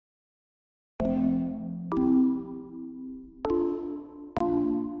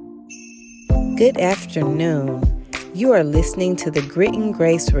Good afternoon. You are listening to the Grit and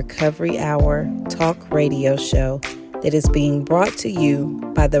Grace Recovery Hour talk radio show that is being brought to you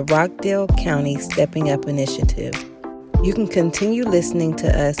by the Rockdale County Stepping Up Initiative. You can continue listening to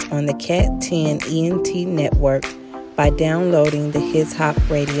us on the Cat 10 ENT network by downloading the His Hop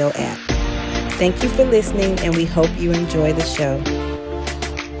Radio app. Thank you for listening, and we hope you enjoy the show.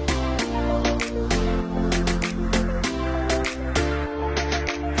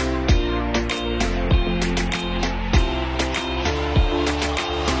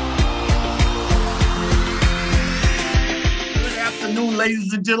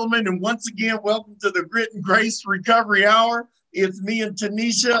 Ladies and gentlemen, and once again, welcome to the Grit and Grace Recovery Hour. It's me and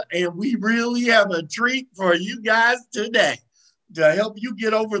Tanisha, and we really have a treat for you guys today to help you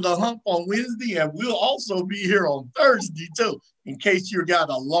get over the hump on Wednesday, and we'll also be here on Thursday too, in case you got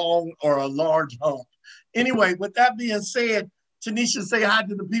a long or a large hump. Anyway, with that being said, Tanisha, say hi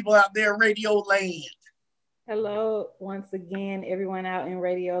to the people out there in Radio Land. Hello, once again, everyone out in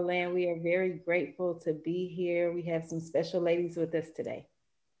Radio Land. We are very grateful to be here. We have some special ladies with us today.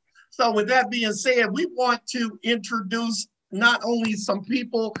 So with that being said, we want to introduce not only some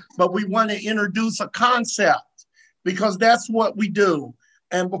people, but we want to introduce a concept because that's what we do.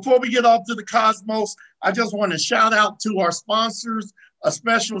 And before we get off to the cosmos, I just want to shout out to our sponsors, a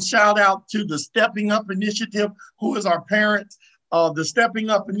special shout out to the Stepping Up Initiative, who is our parent. The Stepping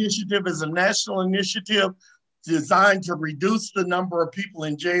Up Initiative is a national initiative designed to reduce the number of people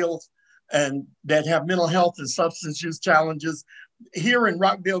in jails and that have mental health and substance use challenges. Here in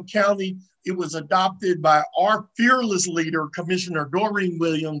Rockdale County, it was adopted by our fearless leader, Commissioner Doreen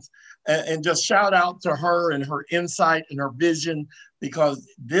Williams, and just shout out to her and her insight and her vision, because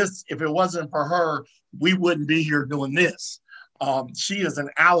this, if it wasn't for her, we wouldn't be here doing this. She is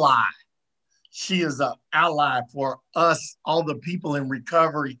an ally. She is an ally for us, all the people in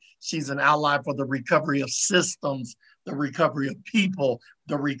recovery. She's an ally for the recovery of systems, the recovery of people,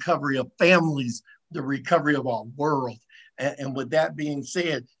 the recovery of families, the recovery of our world. And with that being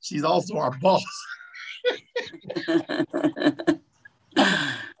said, she's also our boss.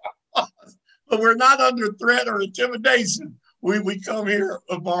 But we're not under threat or intimidation. We come here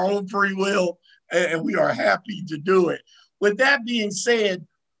of our own free will, and we are happy to do it. With that being said,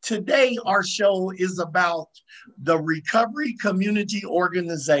 today, our show is about the Recovery Community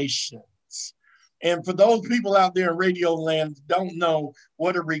Organizations. And for those people out there in Radio Land who don't know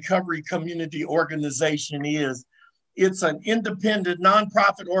what a Recovery Community Organization is, it's an independent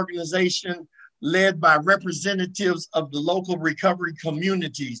nonprofit organization led by representatives of the local recovery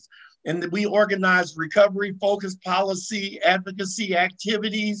communities. And we organize recovery-focused policy, advocacy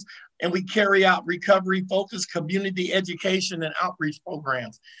activities, and we carry out recovery-focused community education and outreach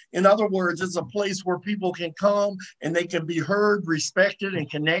programs. In other words, it's a place where people can come and they can be heard, respected, and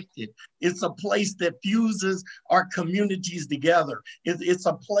connected. It's a place that fuses our communities together. It's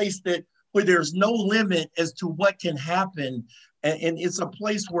a place where there's no limit as to what can happen. And it's a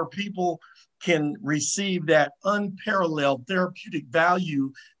place where people can receive that unparalleled therapeutic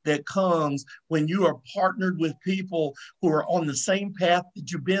value that comes when you are partnered with people who are on the same path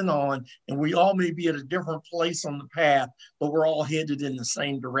that you've been on, and we all may be at a different place on the path, but we're all headed in the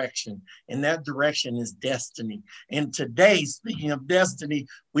same direction, and that direction is destiny. And today, speaking of destiny,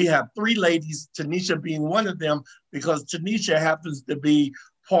 we have three ladies, Tanisha being one of them, because Tanisha happens to be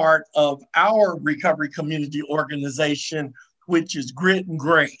part of our recovery community organization, which is Grit and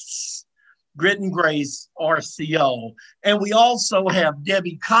Grace. Grit and Grace RCO. And we also have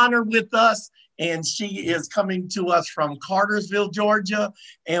Debbie Connor with us, and she is coming to us from Cartersville, Georgia.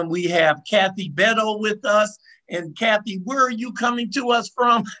 And we have Kathy Beto with us. And Kathy, where are you coming to us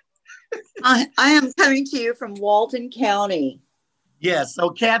from? I am coming to you from Walton County. Yes, so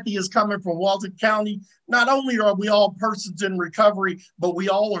Kathy is coming from Walton County. Not only are we all persons in recovery, but we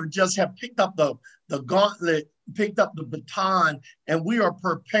all have picked up the gauntlet, picked up the baton, and we are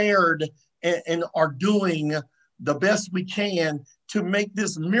prepared and are doing the best we can to make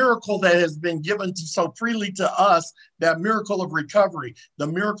this miracle that has been given so freely to us, that miracle of recovery, the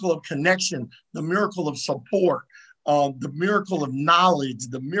miracle of connection, the miracle of support, the miracle of knowledge,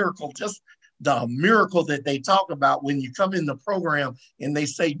 the miracle that they talk about when you come in the program and they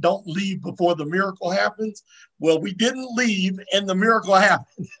say, don't leave before the miracle happens. Well, we didn't leave and the miracle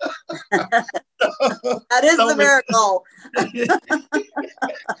happened. That is the miracle.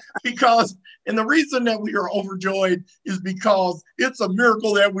 And the reason that we are overjoyed is because it's a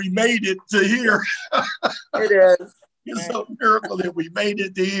miracle that we made it to here. It is. It's a miracle that we made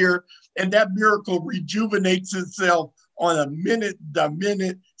it to here. And that miracle rejuvenates itself on a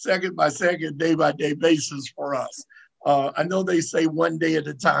minute-by-minute, second-by-second, day-by-day basis for us. I know they say one day at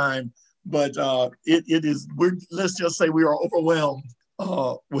a time, but it is, let's just say we are overwhelmed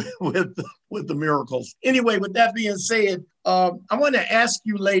with the miracles. Anyway, with that being said, I want to ask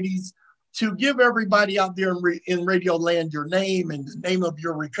you ladies to give everybody out there in Radio Land your name and the name of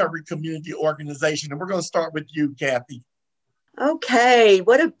your recovery community organization. And we're going to start with you, Kathy. Okay,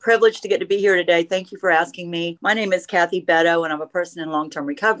 what a privilege to get to be here today. Thank you for asking me. My name is Kathy Beto, and I'm a person in long-term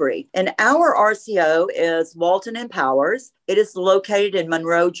recovery. And our RCO is Walton Empowers. It is located in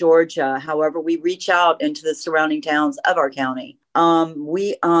Monroe, Georgia. However, we reach out into the surrounding towns of our county.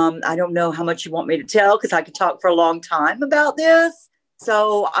 I don't know how much you want me to tell because I could talk for a long time about this.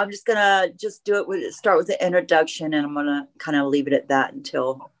 So I'm just gonna start with the introduction, and I'm gonna kind of leave it at that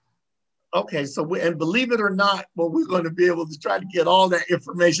until. Okay, so and believe it or not, well, we're going to be able to try to get all that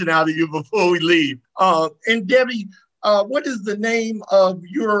information out of you before we leave. And Debbie, what is the name of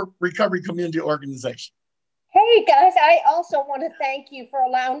your recovery community organization? Hey guys, I also want to thank you for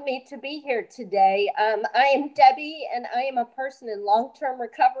allowing me to be here today. I am Debbie, and I am a person in long-term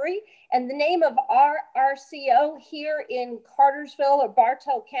recovery. And the name of our RCO here in Cartersville or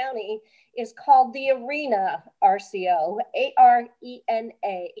Bartow County is called the Arena RCO,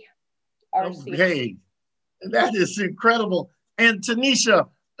 ARENA. RCO. Okay, that is incredible. And Tanisha,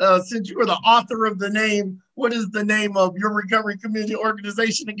 since you are the author of the name, what is the name of your recovery community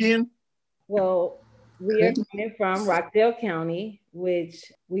organization again? Well, we are coming from Rockdale County,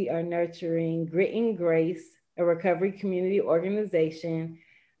 which we are nurturing Grit and Grace, a recovery community organization.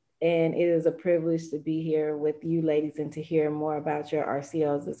 And it is a privilege to be here with you ladies and to hear more about your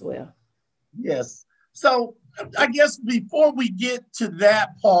RCOs as well. Yes. So I guess before we get to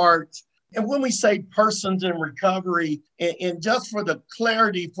that part, and when we say persons in recovery, and just for the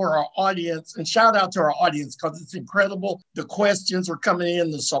clarity for our audience, and shout out to our audience because it's incredible. The questions are coming in,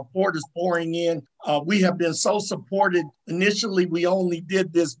 the support is pouring in. We have been so supported. Initially, we only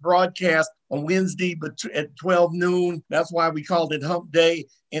did this broadcast on Wednesday but at 12 noon. That's why we called it Hump Day.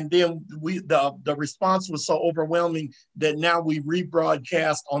 And then the response was so overwhelming that now we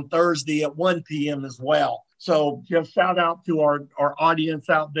rebroadcast on Thursday at 1 p.m. as well. So just shout out to our audience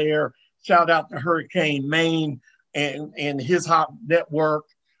out there. Shout out to Hurricane Maine and His Hop Network.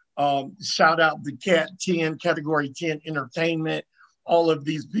 Shout out to Cat 10, Category 10 Entertainment. All of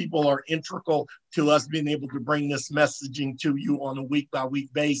these people are integral to us being able to bring this messaging to you on a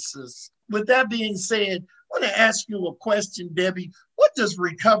week-by-week basis. With that being said, I want to ask you a question, Debbie. What does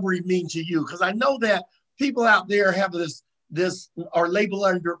recovery mean to you? Because I know that people out there have this or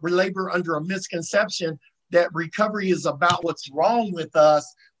labor under a misconception that recovery is about what's wrong with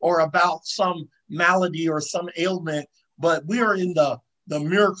us or about some malady or some ailment, but we are in the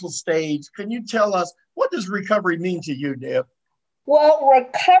miracle stage. Can you tell us, what does recovery mean to you, Deb? Well,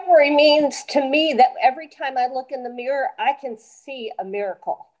 recovery means to me that every time I look in the mirror, I can see a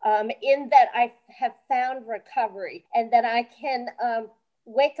miracle in that I have found recovery and that I can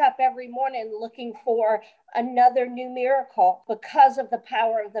wake up every morning looking for another new miracle because of the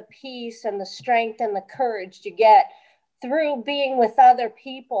power of the peace and the strength and the courage to get through being with other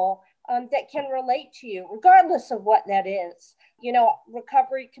people that can relate to you, regardless of what that is. You know,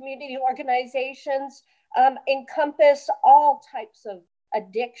 recovery community organizations encompass all types of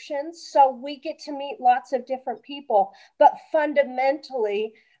addictions. So we get to meet lots of different people, but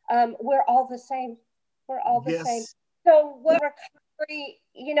fundamentally, we're all the same. We're all the same. So what recovery,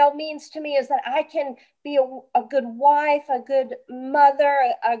 means to me is that I can be a good wife, a good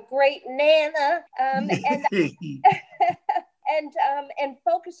mother, a great nana, and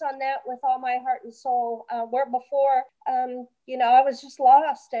focus on that with all my heart and soul. Where before, I was just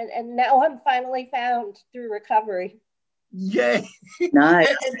lost, and now I'm finally found through recovery. Yay!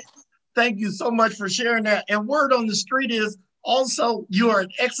 Nice. Thank you so much for sharing that. And word on the street is also you are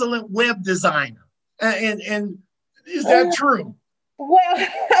an excellent web designer. And is that true? Well,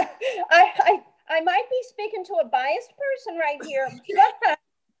 I might be speaking to a biased person right here,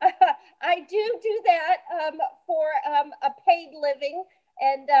 but I do that for a paid living,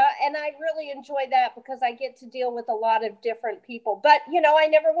 and I really enjoy that because I get to deal with a lot of different people. But I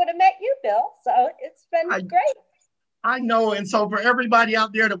never would have met you, Bill. So it's been great. I know. And so for everybody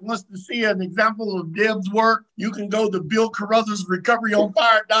out there that wants to see an example of Deb's work, you can go to Bill Carruthers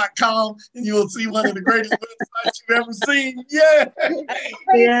recoveryonfire.com and you will see one of the greatest websites you've ever seen. Yeah. I'm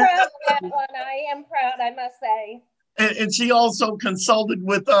pretty proud of that one. I am proud, I must say. And she also consulted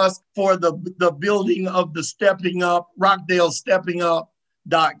with us for the building of the Stepping Up,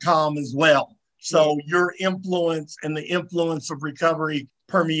 RockdaleSteppingUp.com as well. So your influence and the influence of recovery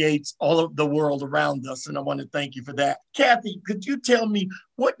permeates all of the world around us. And I want to thank you for that. Kathy, could you tell me,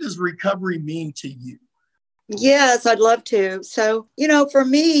 what does recovery mean to you? Yes, I'd love to. So, for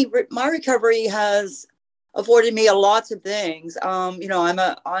me, my recovery has afforded me lots of things. I'm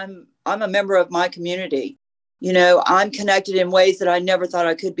a member of my community. I'm connected in ways that I never thought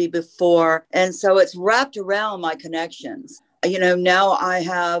I could be before. And so it's wrapped around my connections. Now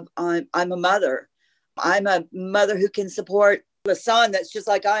I'm a mother. I'm a mother who can support a son that's just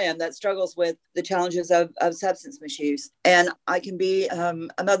like I am, that struggles with the challenges of substance misuse. And I can be a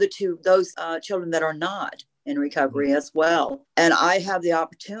mother to those children that are not in recovery as well. And I have the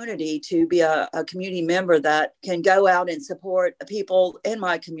opportunity to be a community member that can go out and support people in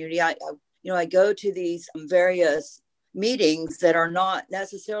my community. I go to these various meetings that are not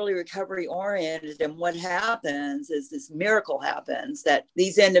necessarily recovery oriented. And what happens is this miracle happens that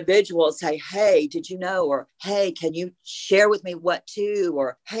these individuals say, hey, did you know? Or, hey, can you share with me what to?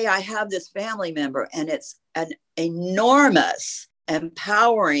 Or, hey, I have this family member. And it's an enormous,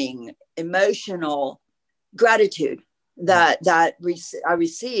 empowering, emotional gratitude that I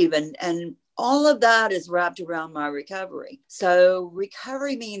receive. And all of that is wrapped around my recovery. So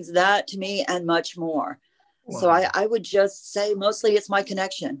recovery means that to me and much more. Wow. So I would just say mostly it's my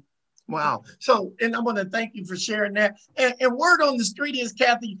connection. Wow. So, and I want to thank you for sharing that. And word on the street is,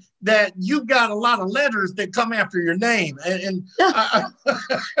 Kathy, that you've got a lot of letters that come after your name.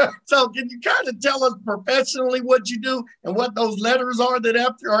 So can you kind of tell us professionally what you do and what those letters are that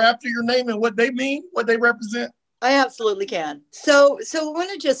are after your name and what they mean, what they represent? I absolutely can. So I want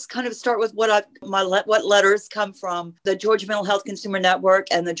to just kind of start with what letters come from the Georgia Mental Health Consumer Network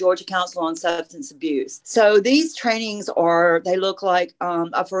and the Georgia Council on Substance Abuse. So these trainings they look like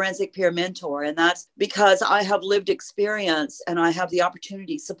a forensic peer mentor. And that's because I have lived experience and I have the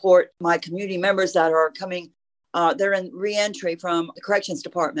opportunity to support my community members that are coming. They're in reentry from the corrections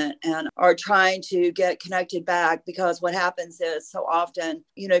department and are trying to get connected back, because what happens is so often,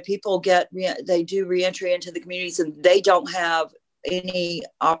 people they do reentry into the communities and they don't have any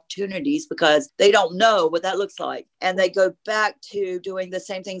opportunities because they don't know what that looks like. And they go back to doing the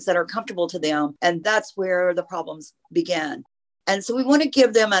same things that are comfortable to them. And that's where the problems begin. And so we want to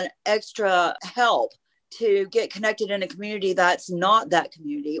give them an extra help to get connected in a community that's not that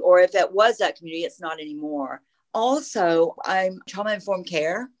community, or if it was that community, it's not anymore. Also, I'm trauma-informed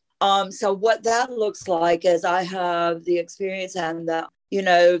care. So what that looks like is I have the experience and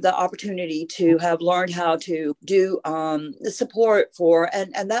the opportunity to have learned how to do the support for,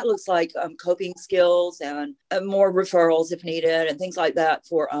 and that looks like coping skills and more referrals if needed and things like that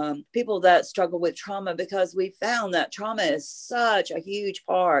for people that struggle with trauma, because we found that trauma is such a huge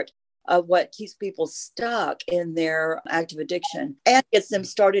part of what keeps people stuck in their active addiction and gets them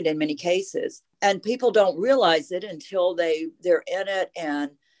started in many cases. And people don't realize it until they're in it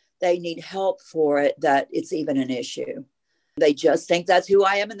and they need help for it, that it's even an issue. They just think that's who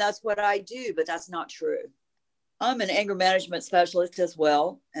I am and that's what I do, but that's not true. I'm an anger management specialist as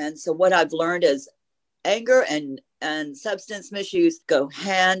well. And so what I've learned is anger and substance misuse go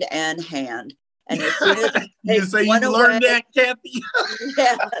hand in hand. And as soon as you say you learned that, Kathy?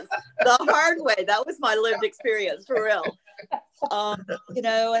 Yes, the hard way. That was my lived experience, for real.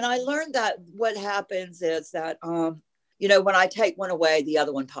 And I learned that what happens is that, when I take one away, the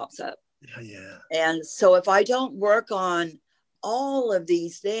other one pops up. Yeah. And so if I don't work on all of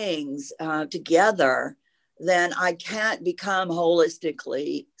these things together, then I can't become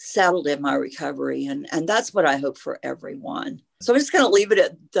holistically settled in my recovery. And that's what I hope for everyone. So I'm just going to leave it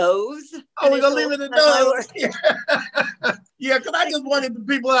at those. Oh, we're going to leave it at those. Yeah, because I just wanted the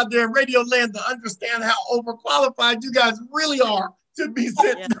people out there in Radio Land to understand how overqualified you guys really are to be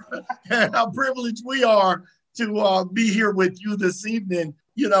sitting and how privileged we are to be here with you this evening.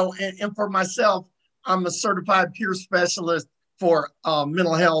 And for myself, I'm a certified peer specialist for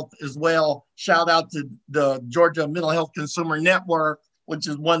mental health as well. Shout out to the Georgia Mental Health Consumer Network, which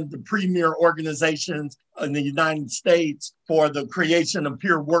is one of the premier organizations in the United States for the creation of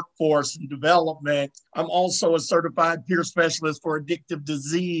peer workforce and development. I'm also a certified peer specialist for addictive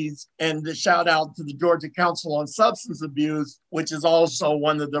disease, and the shout out to the Georgia Council on Substance Abuse, which is also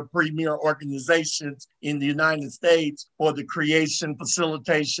one of the premier organizations in the United States for the creation,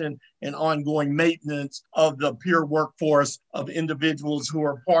 facilitation, and ongoing maintenance of the peer workforce of individuals who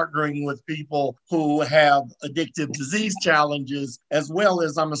are partnering with people who have addictive disease challenges, as well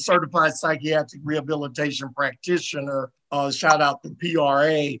as I'm a certified psychiatric rehabilitation practitioner. Shout out to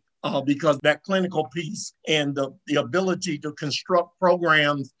PRA, because that clinical piece and the ability to construct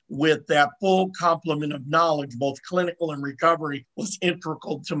programs with that full complement of knowledge, both clinical and recovery, was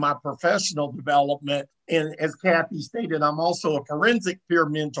integral to my professional development. And as Kathy stated, I'm also a forensic peer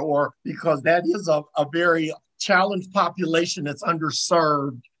mentor, because that is a very challenged population that's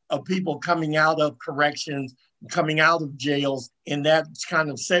underserved of people coming out of corrections, coming out of jails, and that kind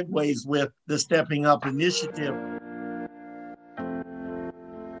of segues with the Stepping Up initiative.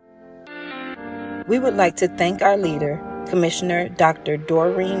 We would like to thank our leader, Commissioner Dr.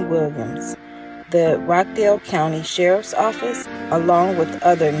 Doreen Williams, the Rockdale County Sheriff's Office, along with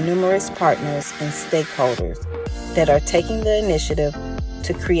other numerous partners and stakeholders that are taking the initiative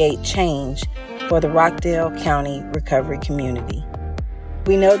to create change for the Rockdale County recovery community.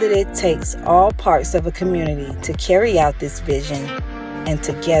 We know that it takes all parts of a community to carry out this vision, and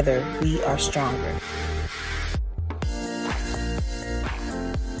together we are stronger.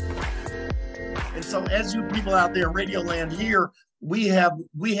 And so as you people out there in Radio Land hear, we had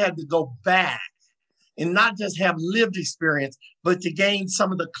to go back and not just have lived experience, but to gain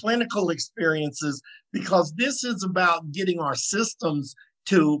some of the clinical experiences, because this is about getting our systems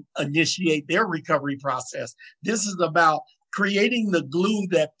to initiate their recovery process. This is about creating the glue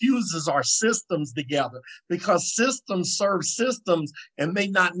that fuses our systems together, because systems serve systems and may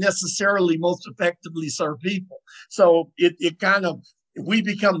not necessarily most effectively serve people. So it kind of, we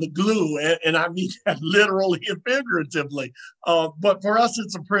become the glue, and I mean that literally and figuratively. But for us,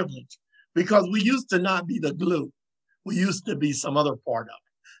 it's a privilege, because we used to not be the glue. We used to be some other part of it.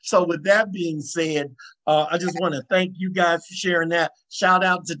 So with that being said, I just want to thank you guys for sharing that. Shout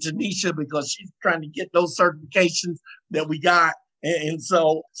out to Tanisha, because she's trying to get those certifications that we got. And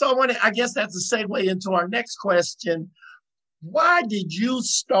so I guess that's a segue into our next question. Why did you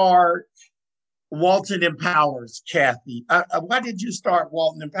start Walton Empowers, Kathy? Why did you start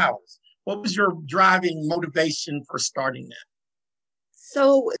Walton Empowers? What was your driving motivation for starting that?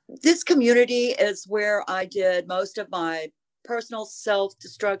 So this community is where I did most of my personal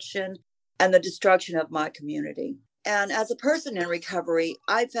self-destruction and the destruction of my community. And as a person in recovery,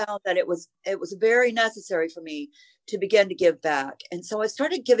 I found that it was very necessary for me to begin to give back. And so I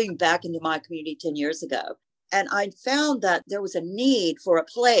started giving back into my community 10 years ago. And I found that there was a need for a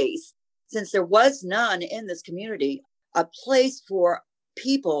place, since there was none in this community, a place for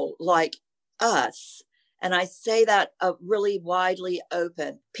people like us. And I say that really widely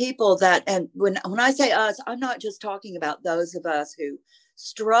open. People that, and when I say us, I'm not just talking about those of us who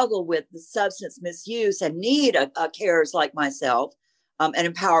struggle with the substance misuse and need a carers like myself, an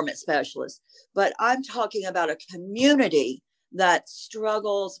empowerment specialist. But I'm talking about a community that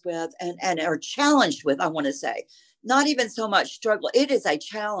struggles with and are challenged with, I want to say, not even so much struggle. It is a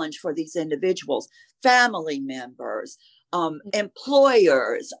challenge for these individuals, family members,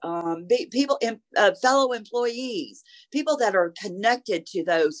 employers, people, fellow employees, people that are connected to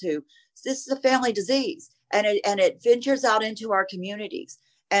those who, this is a family disease, and it ventures out into our communities,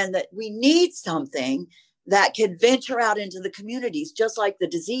 and that we need something that can venture out into the communities just like the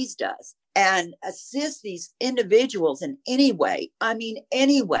disease does, and assist these individuals in any way,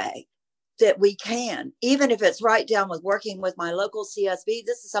 that we can, even if it's right down with working with my local CSB.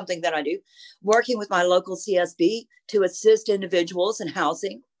 This is something that I do, working with my local CSB to assist individuals in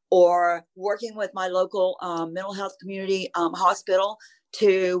housing, or working with my local mental health community hospital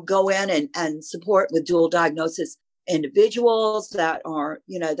to go in and support with dual diagnosis individuals that are,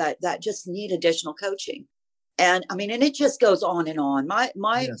 that just need additional coaching. And I mean, and it just goes on and on.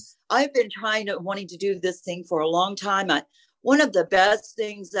 Yes. I've been wanting to do this thing for a long time. One of the best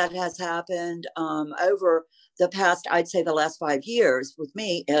things that has happened over the past, I'd say the last 5 years with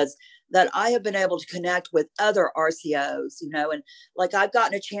me, is that I have been able to connect with other RCOs, and like I've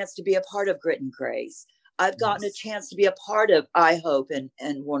gotten a chance to be a part of Grit and Grace. I've gotten a chance to be a part of I Hope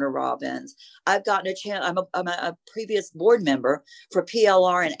and Warner Robins. I've gotten a chance. I'm a previous board member for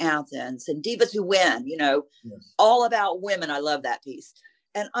PLR in Athens and Divas Who Win, all about women. I love that piece.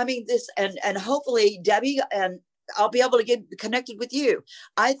 And I mean this, and hopefully Debbie and I'll be able to get connected with you.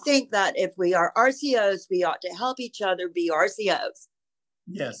 I think that if we are RCOs, we ought to help each other be RCOs.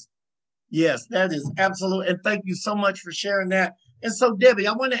 Yes, that is absolute. And thank you so much for sharing that. And so, Debbie,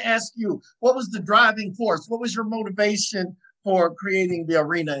 I want to ask you, what was the driving force? What was your motivation for creating the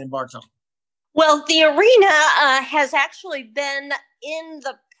arena in Bartow? Well, the arena has actually been in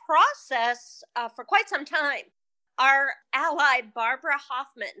the process for quite some time. Our ally, Barbara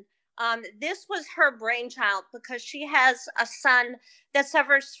Hoffman, this was her brainchild, because she has a son that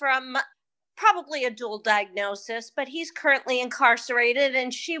suffers from probably a dual diagnosis, but he's currently incarcerated.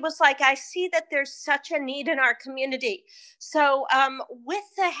 And she was like, I see that there's such a need in our community. So with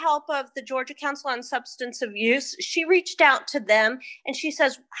the help of the Georgia Council on Substance Abuse, she reached out to them and she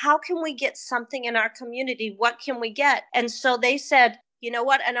says, how can we get something in our community? What can we get? And so they said, you know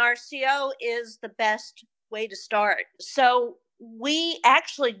what? An RCO is the best way to start. So we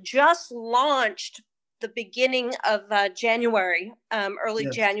actually just launched the beginning of January, early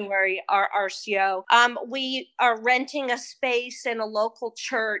January, our RCO. We are renting a space in a local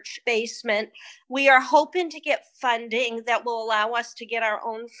church basement. We are hoping to get funding that will allow us to get our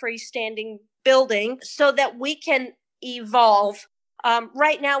own freestanding building so that we can evolve.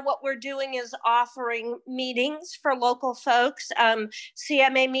 Right now, what we're doing is offering meetings for local folks,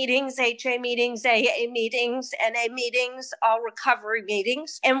 CMA meetings, HA meetings, AA meetings, NA meetings, all recovery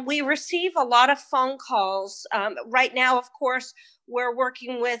meetings. And we receive a lot of phone calls. Right now, of course, we're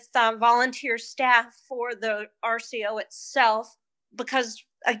working with volunteer staff for the RCO itself because,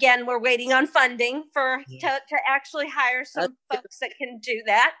 again, we're waiting on funding to actually hire some folks that can do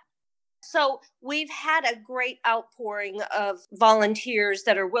that. So we've had a great outpouring of volunteers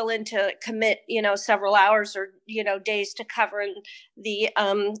that are willing to commit, several hours or, days to covering the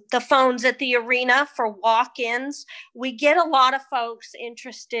phones at the arena for walk-ins. We get a lot of folks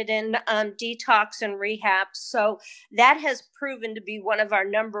interested in detox and rehab. So that has proven to be one of our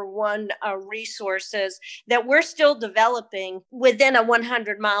number one resources that we're still developing within a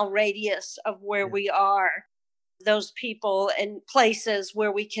 100-mile radius of where we are. Those people and places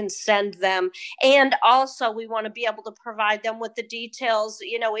where we can send them. And also we want to be able to provide them with the details.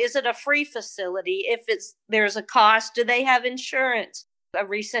 Is it a free facility? If there's a cost, do they have insurance? A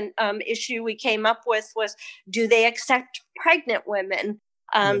recent issue we came up with was, do they accept pregnant women?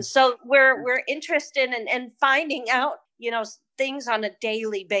 So we're interested in finding out, things on a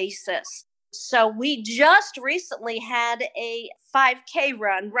daily basis. So we just recently had a 5K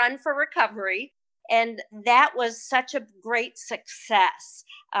run for recovery. And that was such a great success.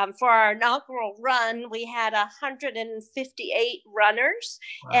 For our inaugural run, we had 158 runners,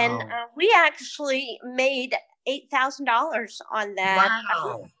 and we actually made $8,000 on that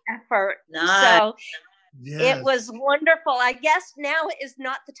effort. Nice. So it was wonderful. I guess now is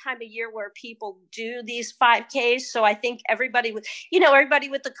not the time of year where people do these 5Ks. So I think everybody with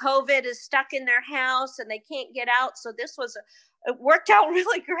the COVID is stuck in their house and they can't get out. So it worked out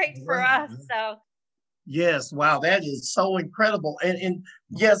really great for us. So. Yes, wow, that is so incredible. And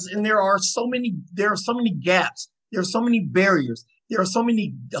yes, and there are so many gaps, there are so many barriers, there are so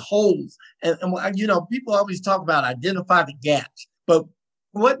many holes. And people always talk about identify the gaps. But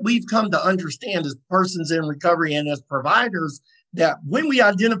what we've come to understand as persons in recovery and as providers, that when we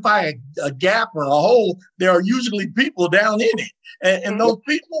identify a gap or a hole, there are usually people down in it. And those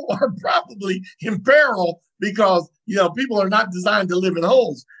people are probably in peril because, people are not designed to live in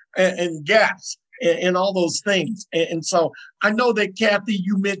holes and gaps. And all those things. And so I know that, Kathy,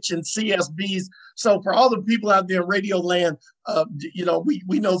 you mentioned CSBs. So for all the people out there in Radio Land,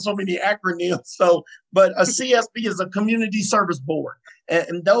 we know so many acronyms. But a CSB is a community service board.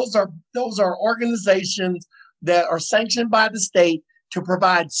 And those are organizations that are sanctioned by the state to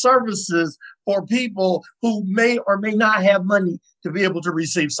provide services for people who may or may not have money to be able to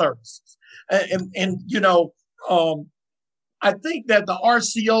receive services. I think that the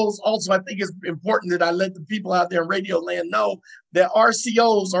RCOs also, I think it's important that I let the people out there in Radio Land know that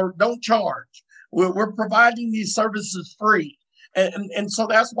RCOs don't charge. We're providing these services free. And so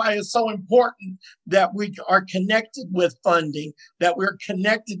that's why it's so important that we are connected with funding, that we're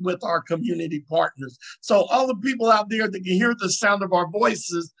connected with our community partners. So all the people out there that can hear the sound of our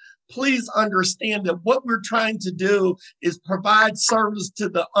voices, please understand that what we're trying to do is provide service to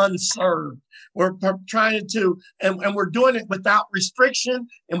the unserved. We're trying to, and we're doing it without restriction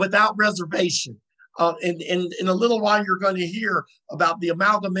and without reservation. In a little while, you're going to hear about the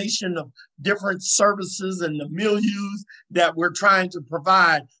amalgamation of different services and the milieux that we're trying to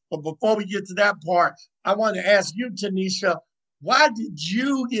provide. But before we get to that part, I want to ask you, Tanisha, why did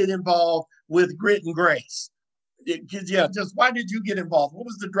you get involved with Grit and Grace? Just why did you get involved? What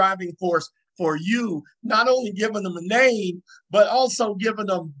was the driving force for you, not only giving them a name, but also giving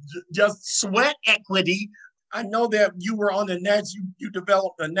them just sweat equity? I know that you were on you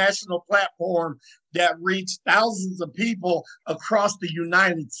developed a national platform that reached thousands of people across the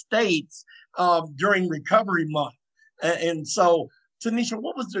United States during Recovery Month. And so, Tanisha,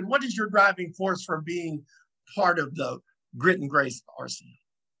 what is your driving force for being part of the Grit and Grace RCO?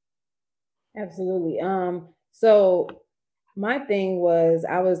 Absolutely. So my thing was,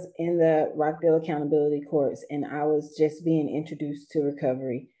 I was in the Rockdale Accountability course, and I was just being introduced to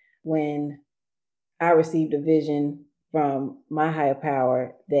recovery when I received a vision from my higher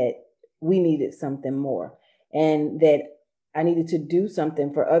power that we needed something more, and that I needed to do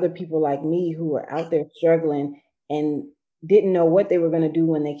something for other people like me who were out there struggling and didn't know what they were going to do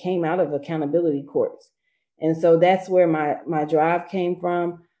when they came out of accountability courts. And so that's where my drive came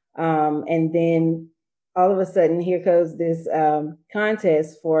from. And then all of a sudden, here goes this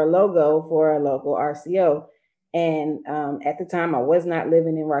contest for a logo for a local RCO. And at the time, I was not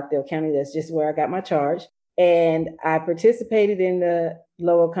living in Rockdale County. That's just where I got my charge. And I participated in the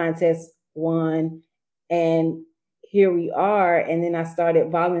logo contest, won, and here we are. And then I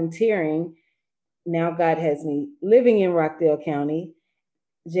started volunteering. Now God has me living in Rockdale County,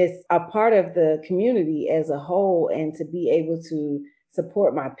 just a part of the community as a whole, and to be able to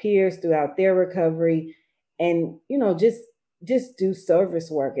support my peers throughout their recovery, and just do service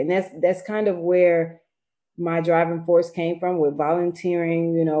work. And that's kind of where my driving force came from, with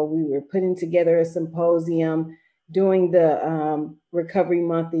volunteering. We were putting together a symposium, doing the Recovery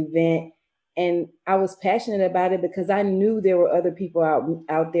Month event, and I was passionate about it because I knew there were other people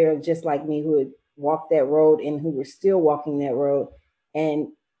out there just like me who had walked that road and who were still walking that road. And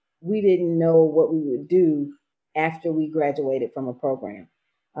we didn't know what we would do after we graduated from a program.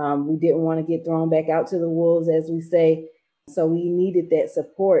 We didn't want to get thrown back out to the wolves, as we say. So we needed that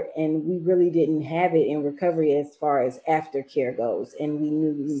support, and we really didn't have it in recovery as far as aftercare goes. And we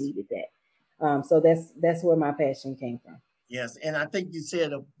knew we needed that. So that's where my passion came from. Yes, and I think you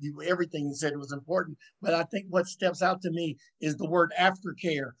said everything you said was important, but I think what steps out to me is the word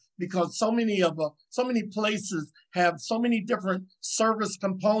aftercare, because so many places have so many different service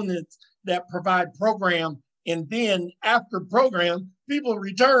components that provide program, and then after program, people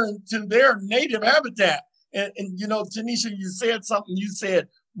return to their native habitat. And Tanisha, you said something. You said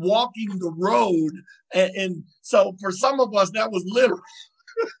walking the road, and so for some of us that was literal.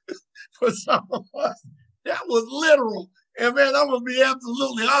 For some of us that was literal. And man, I'm going to be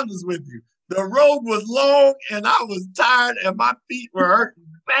absolutely honest with you. The road was long and I was tired and my feet were hurting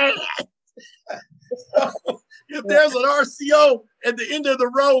bad. So if there's an RCO at the end of the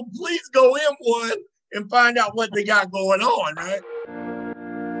road, please go in one and find out what they got going on, right?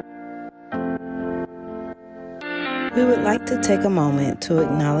 We would like to take a moment to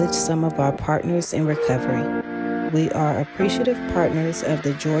acknowledge some of our partners in recovery. We are appreciative partners of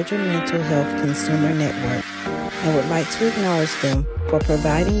the Georgia Mental Health Consumer Network and would like to acknowledge them for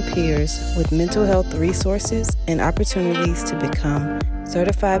providing peers with mental health resources and opportunities to become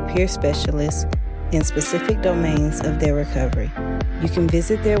certified peer specialists in specific domains of their recovery. You can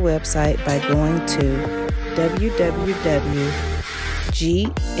visit their website by going to www.gmhcn.org.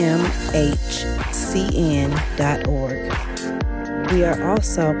 We are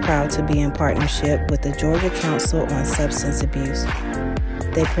also proud to be in partnership with the Georgia Council on Substance Abuse.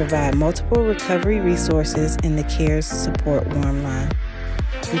 They provide multiple recovery resources in the CARES Support Warm Line.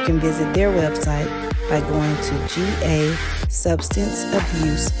 You can visit their website by going to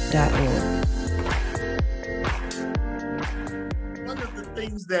gasubstanceabuse.org. One of the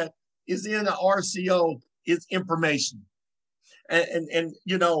things that is in an RCO is information. And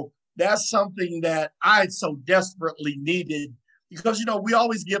that's something that I so desperately needed, because, we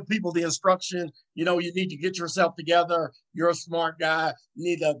always give people the instruction, you need to get yourself together. You're a smart guy. You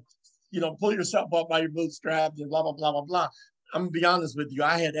need to, pull yourself up by your bootstraps and blah, blah, blah, blah, blah. I'm going to be honest with you.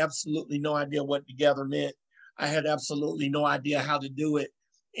 I had absolutely no idea what together meant. I had absolutely no idea how to do it.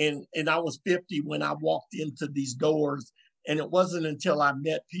 And I was 50 when I walked into these doors. And it wasn't until I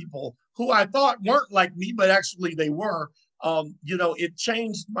met people who I thought weren't like me, but actually they were. It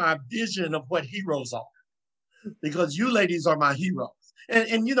changed my vision of what heroes are. Because you ladies are my heroes. And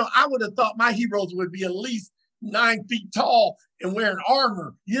I would have thought my heroes would be at least 9 feet tall and wearing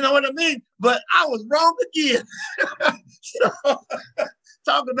armor. You know what I mean? But I was wrong again. So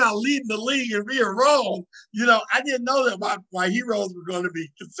talking about leading the league and being wrong, I didn't know that my heroes were going to be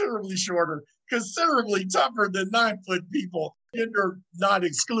considerably shorter, considerably tougher than 9-foot people. And they're not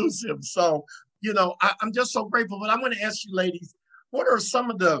exclusive. So, I'm just so grateful. But I'm going to ask you ladies, what are some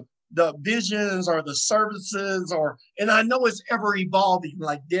of the visions or the services, and I know it's ever evolving,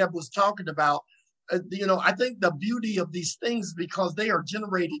 like Deb was talking about, I think the beauty of these things, because they are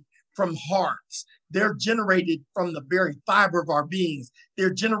generated from hearts. They're generated from the very fiber of our beings.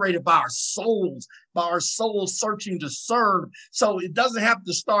 They're generated by our souls searching to serve. So it doesn't have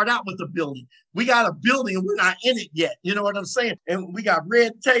to start out with a building. We got a building and we're not in it yet. You know what I'm saying? And we got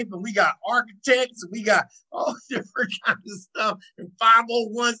red tape and we got architects and we got all different kinds of stuff and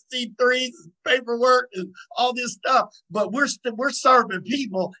 501c3s and paperwork and all this stuff. But we're serving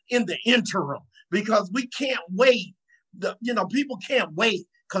people in the interim, because we can't wait. People can't wait,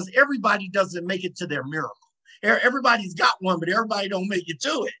 because everybody doesn't make it to their miracle. Everybody's got one, but everybody don't make it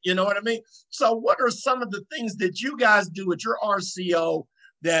to it. You know what I mean? So what are some of the things that you guys do at your RCO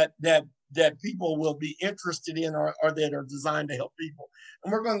that people will be interested in or that are designed to help people?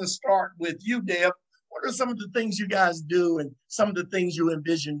 And we're going to start with you, Deb. What are some of the things you guys do and some of the things you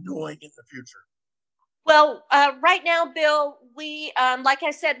envision doing in the future? Well, right now, Bill, we, like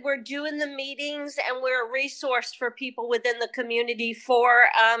I said, we're doing the meetings and we're a resource for people within the community for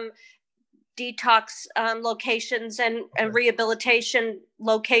detox locations and rehabilitation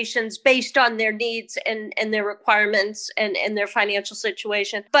locations based on their needs and their requirements and their financial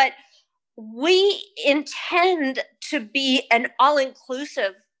situation. But we intend to be an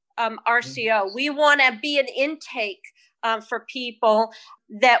all-inclusive RCO. We want to be an intake for people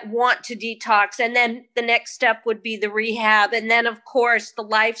that want to detox. And then the next step would be the rehab. And then, of course, the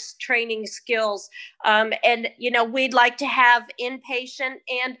life's training skills. And, we'd like to have inpatient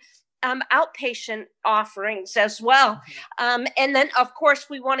and outpatient offerings as well. And then, of course,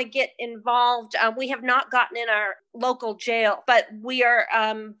 we want to get involved. We have not gotten in our local jail, but we are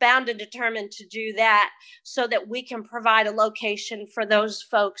bound and determined to do that so that we can provide a location for those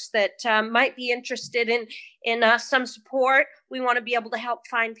folks that might be interested in some support. We want to be able to help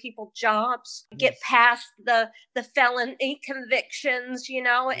find people jobs, get past the felony convictions,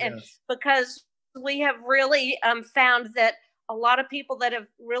 and because we have really found that a lot of people that have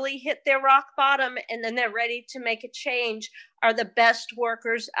really hit their rock bottom and then they're ready to make a change are the best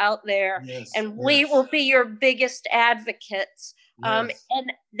workers out there. And we will be your biggest advocates. And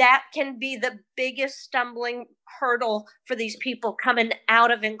that can be the biggest stumbling hurdle for these people coming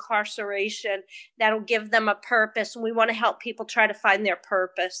out of incarceration. That'll give them a purpose. And we want to help people try to find their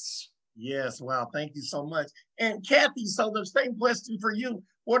purpose. Yes. Wow. Thank you so much. And Kathy, so the same question for you.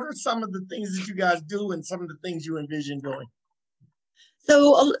 What are some of the things that you guys do and some of the things you envision doing?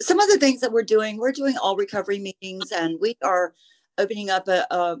 So some of the things that we're doing all recovery meetings, and we are opening up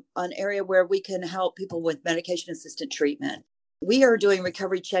an area where we can help people with medication-assisted treatment. We are doing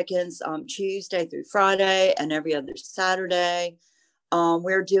recovery check-ins Tuesday through Friday and every other Saturday.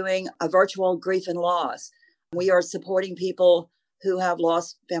 We're doing a virtual grief and loss. We are supporting people who have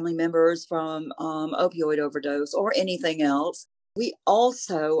lost family members from opioid overdose or anything else. We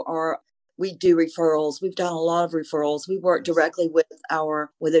also we do referrals. We've done a lot of referrals. We work directly with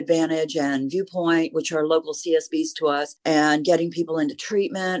Advantage and Viewpoint, which are local CSBs to us, and getting people into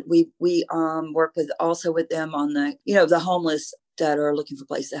treatment. We work with them on the homeless that are looking for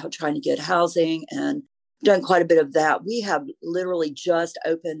places, trying to get housing, and done quite a bit of that. We have literally just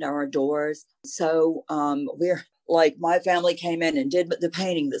opened our doors. So we're like, my family came in and did the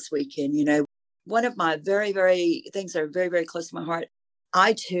painting this weekend. One of my very, very things that are very, very close to my heart.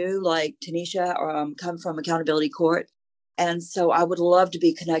 I too, like Tanisha, come from accountability court. And so I would love to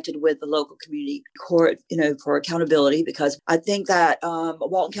be connected with the local community court, for accountability, because I think that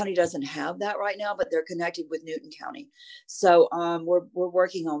Walton County doesn't have that right now, but they're connected with Newton County. So we're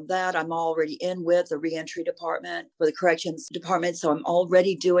working on that. I'm already in with the reentry department for the corrections department. So I'm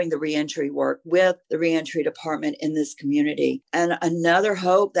already doing the reentry work with the reentry department in this community. And another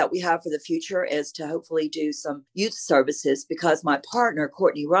hope that we have for the future is to hopefully do some youth services, because my partner,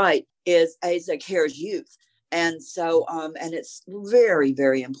 Courtney Wright, is AZA Cares Youth. And so, and it's very,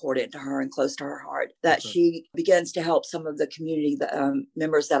 very important to her and close to her heart that she begins to help some of the community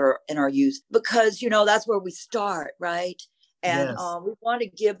members that are in our youth, because, that's where we start, right? And we want to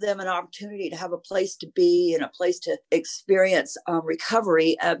give them an opportunity to have a place to be and a place to experience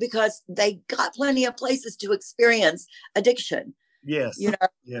recovery, because they got plenty of places to experience addiction. Yes.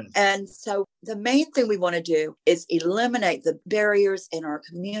 Yes. And so the main thing we want to do is eliminate the barriers in our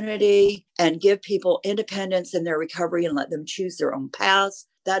community and give people independence in their recovery and let them choose their own paths.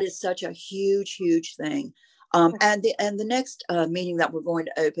 That is such a huge, huge thing. And the next meeting that we're going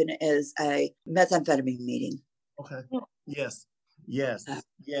to open is a methamphetamine meeting. Okay. Yes.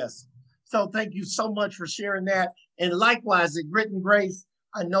 So thank you so much for sharing that. And likewise at Grit and Grace,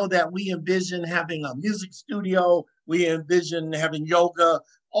 I know that we envision having a music studio. We envision having yoga,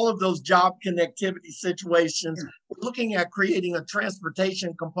 all of those job connectivity situations. We're looking at creating a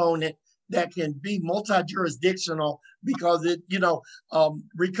transportation component that can be multi-jurisdictional, because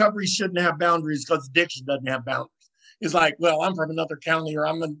recovery shouldn't have boundaries, because addiction doesn't have boundaries. It's like, well, I'm from another county, or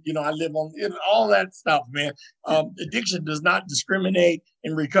I live on all that stuff, man. Addiction does not discriminate,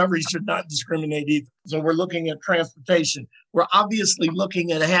 and recovery should not discriminate either. So we're looking at transportation. We're obviously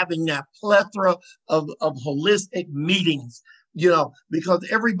looking at having that plethora of holistic meetings, because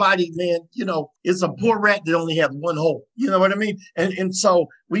everybody, man, it's a poor rat that only has one hole. You know what I mean? And so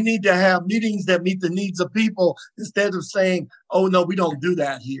we need to have meetings that meet the needs of people, instead of saying, oh, no, we don't do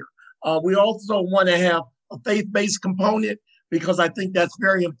that here. We also want to have a faith-based component, because I think that's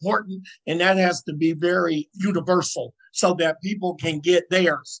very important, and that has to be very universal so that people can get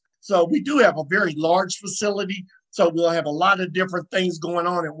theirs. So we do have a very large facility So we'll have a lot of different things going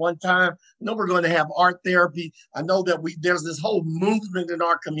on at one time. I know we're going to have art therapy. I know that there's this whole movement in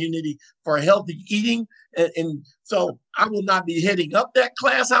our community for healthy eating. And so I will not be heading up that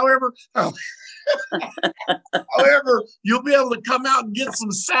class, however. However, you'll be able to come out and get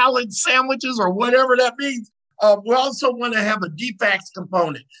some salad sandwiches or whatever that means. We also want to have a DFACS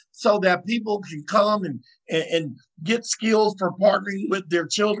component so that people can come and get skills for partnering with their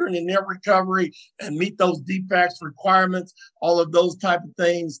children in their recovery and meet those DFACS requirements, all of those type of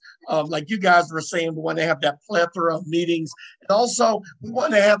things. Like you guys were saying, we want to have that plethora of meetings. And also, we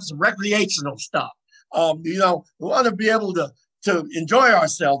want to have some recreational stuff. We want to be able to enjoy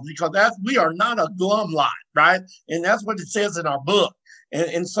ourselves because we are not a glum lot, right? And that's what it says in our book.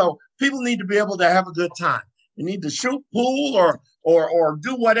 And so people need to be able to have a good time. You need to shoot pool or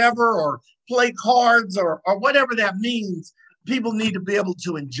do whatever or play cards or whatever that means. People need to be able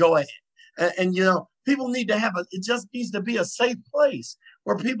to enjoy it. And people need to it just needs to be a safe place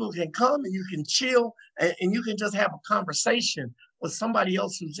where people can come and you can chill and you can just have a conversation with somebody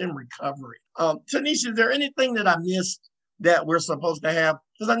else who's in recovery. Tanisha, is there anything that I missed that we're supposed to have?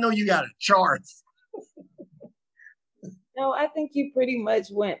 Because I know you got a chart. No, I think you pretty much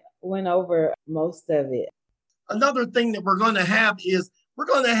went over most of it. Another thing that we're going to have is we're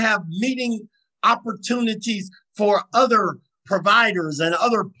going to have meeting opportunities for other providers and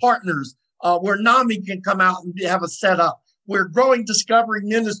other partners where NAMI can come out and have a setup, where Growing Discovery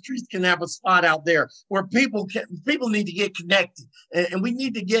Ministries can have a spot out there where people need to get connected. And we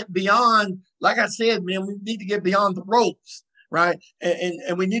need to get beyond, like I said, man, we need to get beyond the ropes, right?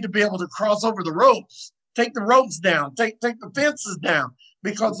 And we need to be able to cross over the ropes, take the ropes down, take the fences down,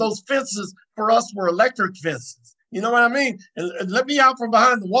 because those fences for us were electric fences. You know what I mean? And let me out from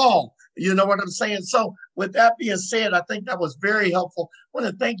behind the wall. You know what I'm saying? So with that being said, I think that was very helpful. I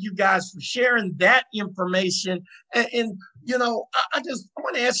want to thank you guys for sharing that information. And I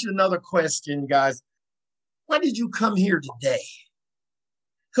want to ask you another question, guys. Why did you come here today?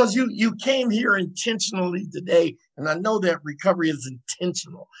 Because you came here intentionally today, and I know that recovery is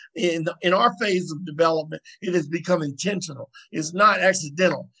intentional. In our phase of development, it has become intentional. It's not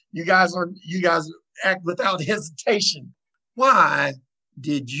accidental. You guys act without hesitation. Why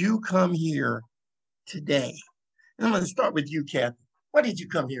did you come here today? And I'm going to start with you, Kathy. Why did you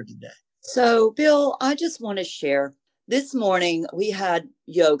come here today? So, Bill, I just want to share. This morning we had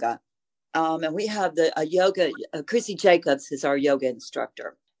yoga, and we have Chrissy Jacobs is our yoga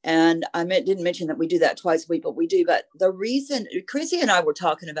instructor. And I didn't mention that we do that twice a week, but we do. But the reason, Chrissy and I were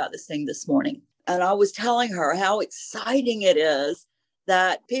talking about this thing this morning, and I was telling her how exciting it is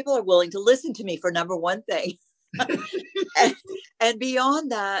that people are willing to listen to me for number one thing. and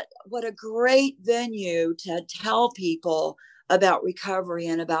beyond that, what a great venue to tell people about recovery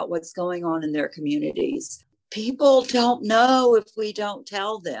and about what's going on in their communities. People don't know if we don't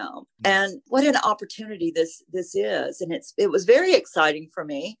tell them. And what an opportunity this is. And it was very exciting for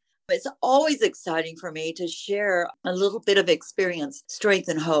me. It's always exciting for me to share a little bit of experience, strength,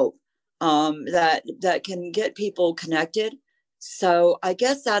 and hope that can get people connected. So I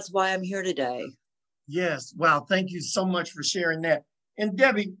guess that's why I'm here today. Yes. Wow. Thank you so much for sharing that. And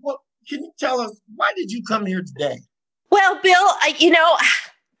Debbie, can you tell us, why did you come here today? Well, Bill, I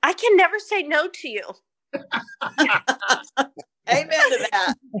can never say no to you. Amen to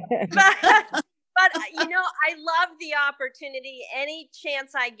that. But I love the opportunity, any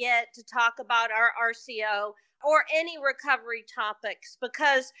chance I get to talk about our RCO or any recovery topics,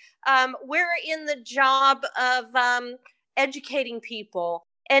 because we're in the job of educating people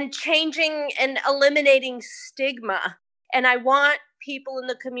and changing and eliminating stigma. And I want people in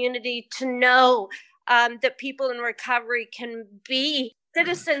the community to know that people in recovery can be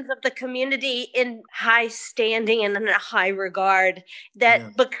citizens of the community in high standing and in a high regard,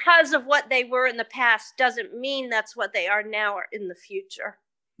 that because of what they were in the past doesn't mean that's what they are now or in the future.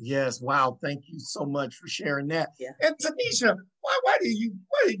 Yes. Wow. Thank you so much for sharing that. Yeah. And Tanisha, why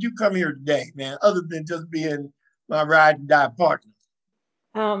did you come here today, man, other than just being my ride and die partner?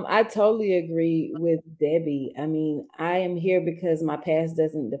 I totally agree with Debbie. I mean, I am here because my past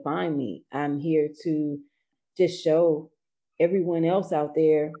doesn't define me. I'm here to just show everyone else out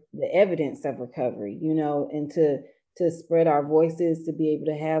there the evidence of recovery, and to spread our voices, to be able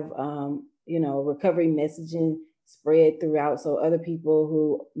to have, recovery messaging spread throughout, so other people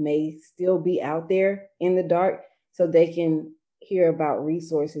who may still be out there in the dark, so they can hear about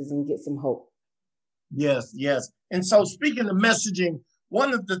resources and get some hope. Yes. And so speaking of messaging,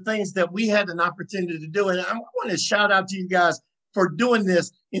 one of the things that we had an opportunity to do, and I want to shout out to you guys for doing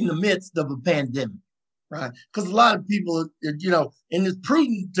this in the midst of a pandemic, right? Because a lot of people, and it's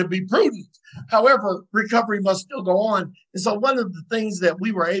prudent to be prudent. However, recovery must still go on. And so one of the things that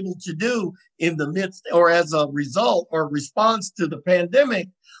we were able to do in the midst or as a result or response to the pandemic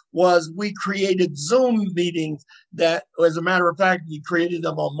was we created Zoom meetings that, as a matter of fact, we created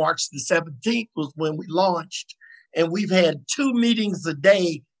them on March the 17th was when we launched. And we've had 2 meetings a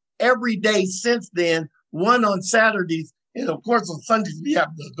day, every day since then, one on Saturdays. And of course, on Sundays, we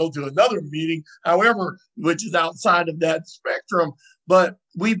have to go to another meeting, however, which is outside of that spectrum. But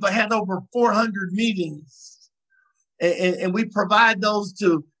we've had over 400 meetings, and we provide those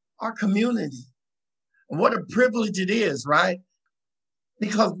to our community. And what a privilege it is, right?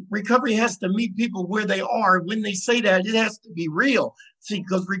 Because recovery has to meet people where they are. When they say that, it has to be real. See,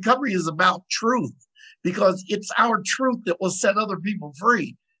 because recovery is about truth, because it's our truth that will set other people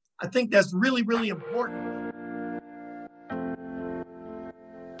free. I think that's really, really important.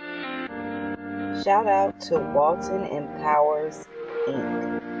 Shout out to Walton Empowers,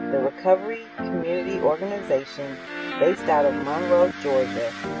 Inc., the recovery community organization based out of Monroe,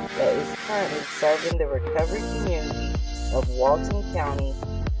 Georgia, that is currently serving the recovery community of Walton County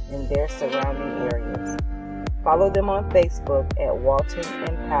and their surrounding areas. Follow them on Facebook at Walton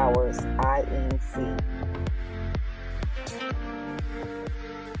Empowers, INC.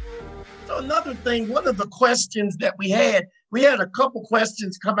 So another thing, one of the questions that we had a couple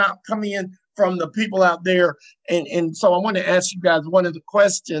questions come in from the people out there. And so I want to ask you guys one of the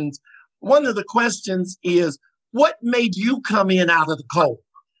questions. One of the questions is, what made you come in out of the cold?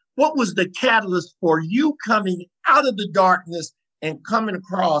 What was the catalyst for you coming out of the darkness and coming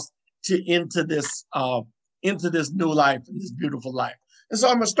across into this new life and this beautiful life? And so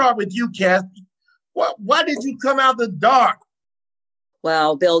I'm going to start with you, Kathy. Why did you come out of the dark?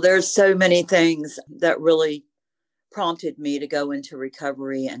 Well, Bill, there's so many things that really prompted me to go into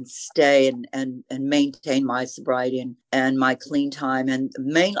recovery and stay and maintain my sobriety and my clean time. And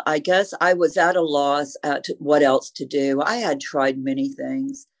I guess I was at a loss at what else to do. I had tried many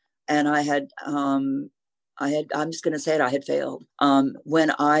things, and I'm just going to say it, I had failed.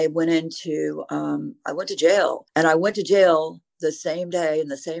 When I went to jail, and I went to jail the same day and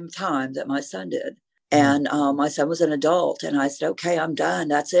the same time that my son did. And my son was an adult, and I said, okay, I'm done.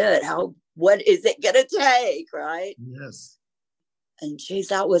 That's it. What is it going to take? Right. Yes. And geez,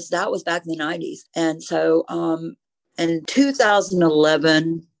 that was back in the 90s. And so, in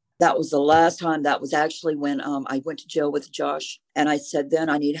 2011, that was the last time. That was actually when, I went to jail with Josh, and I said, then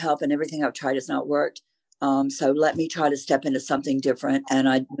I need help, and everything I've tried has not worked. So let me try to step into something different. And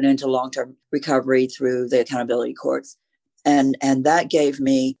I went into long-term recovery through the accountability courts. And that gave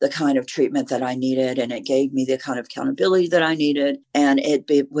me the kind of treatment that I needed, and it gave me the kind of accountability that I needed. And it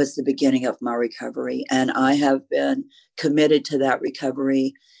was the beginning of my recovery. And I have been committed to that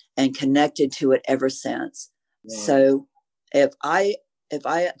recovery and connected to it ever since. Wow. So if I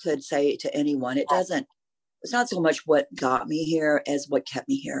could say to anyone, it's not so much what got me here as what kept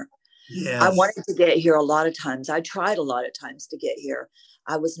me here. Yes. I wanted to get here a lot of times. I tried a lot of times to get here.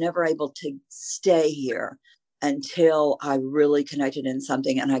 I was never able to stay here until I really connected in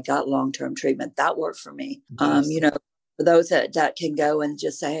something and I got long-term treatment. That worked for me. Yes. For those that can go and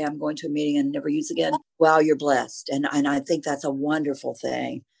just say, hey, I'm going to a meeting and never use again. Wow, you're blessed. And I think that's a wonderful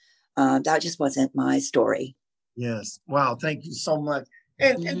thing. That just wasn't my story. Yes. Wow. Thank you so much.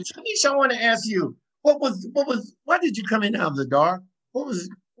 And Tanisha, I want to ask you, why did you come in out of the dark? What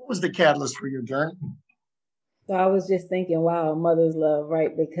was the catalyst for your journey? So I was just thinking, wow, mother's love,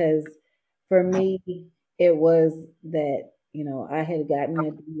 right? Because for me, it was that, I had gotten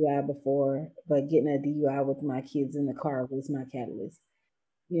a DUI before, but getting a DUI with my kids in the car was my catalyst.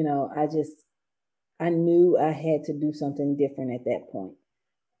 I knew I had to do something different at that point.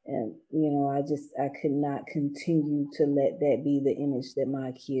 And, I could not continue to let that be the image that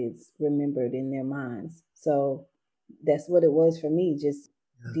my kids remembered in their minds. So that's what it was for me, just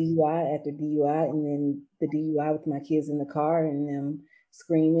DUI after DUI, and then the DUI with my kids in the car and them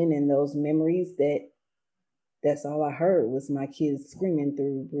screaming, and those memories that's all I heard was my kids screaming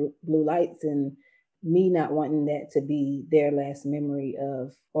through blue lights, and me not wanting that to be their last memory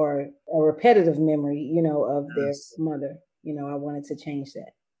of, or a repetitive memory, of their mother. I wanted to change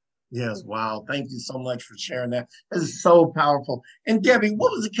that. Yes. Wow. Thank you so much for sharing that. This is so powerful. And Debbie,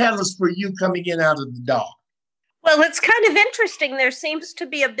 what was the catalyst for you coming in out of the dark? Well, it's kind of interesting. There seems to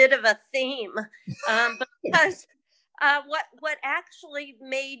be a bit of a theme because what actually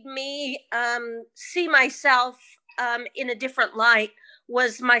made me see myself in a different light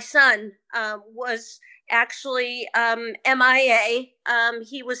was my son was actually MIA.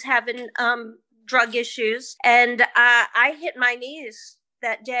 He was having drug issues, and I hit my knees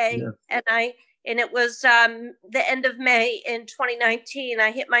that day, and I And it was the end of May in 2019.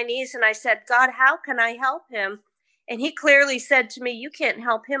 I hit my knees and I said, God, how can I help him? And he clearly said to me, you can't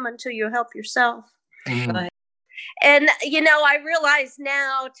help him until you help yourself. Mm. And, I realize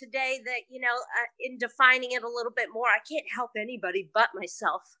now today that, in defining it a little bit more, I can't help anybody but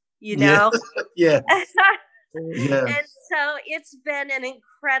myself, Yeah. Yeah. And so it's been an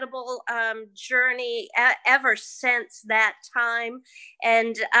incredible journey ever since that time.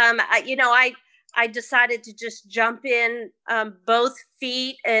 And, I decided to just jump in both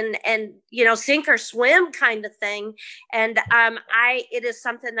feet and sink or swim kind of thing. And it is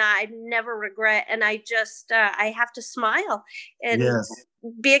something that I never regret. And I just I have to smile and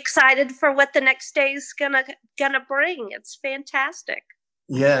be excited for what the next day is gonna bring. It's fantastic.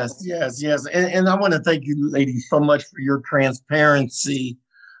 Yes. And I want to thank you, ladies, so much for your transparency.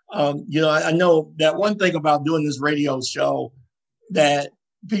 I know that one thing about doing this radio show that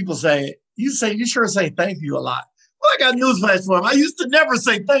people say, you sure say thank you a lot. Well, I got newsflash for them. I used to never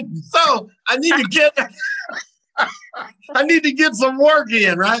say thank you. So I need to get some work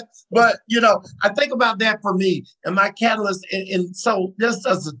in, right? But, I think about that for me and my catalyst. And so just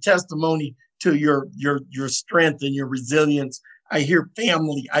as a testimony to your strength and your resilience, I hear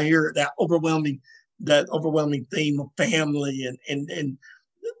family. I hear that overwhelming theme of family and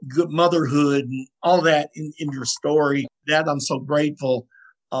good motherhood and all that in your story. That I'm so grateful.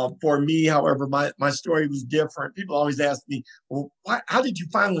 For me, however, my story was different. People always ask me, well, how did you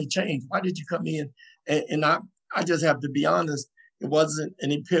finally change? Why did you come in? And I just have to be honest. It wasn't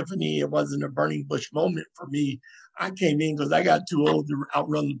an epiphany. It wasn't a burning bush moment for me. I came in because I got too old to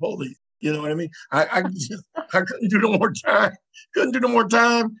outrun the police. You know what I mean? I couldn't do no more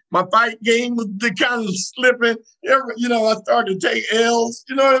time. My fight game was kind of slipping. I started to take L's.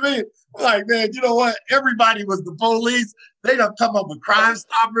 You know what I mean? I'm like, man, you know what? Everybody was the police. They don't come up with Crime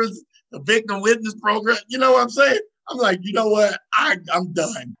Stoppers, the victim witness program. You know what I'm saying? I'm like, you know what? I'm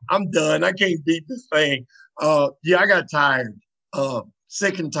done. I can't beat this thing. I got tired.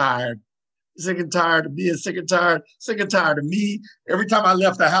 Sick and tired of being sick and tired of me. Every time I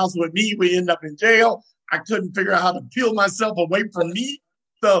left the house with me, we end up in jail. I couldn't figure out how to peel myself away from me.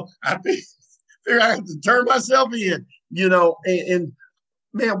 So I figured I had to turn myself in, and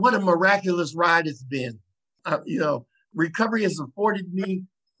man, what a miraculous ride it's been. Recovery has afforded me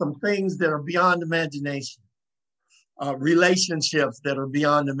some things that are beyond imagination, relationships that are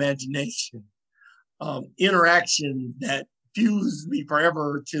beyond imagination, interaction that fuse me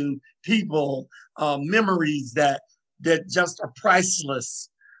forever to people, memories that just are priceless.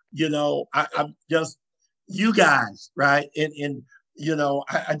 I'm just, you guys, right? And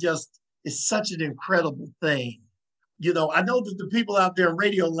I just, it's such an incredible thing. I know that the people out there in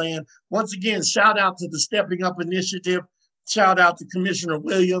Radio Land, once again, shout out to the Stepping Up Initiative, shout out to Commissioner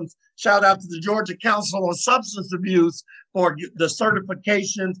Williams, shout out to the Georgia Council on Substance Abuse for the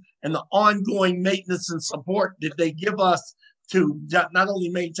certifications and the ongoing maintenance and support that they give us to not only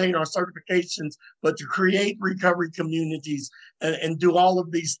maintain our certifications, but to create recovery communities and do all of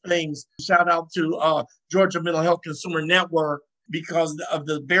these things. Shout out to Georgia Mental Health Consumer Network because of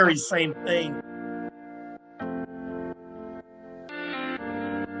the very same thing.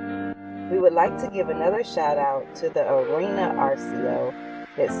 We would like to give another shout out to the Arena RCO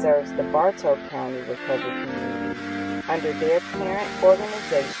that serves the Bartow County Recovery Community under their parent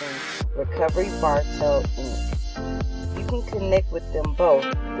organization, Recovery Bartow, Inc. You can connect with them both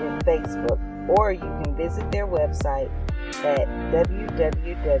through Facebook, or you can visit their website at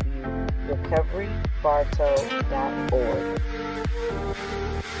www.recoverybartow.org.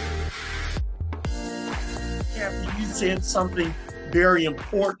 Kathy, you said something very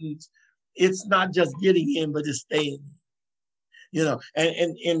important. It's not just getting in, but it's staying in.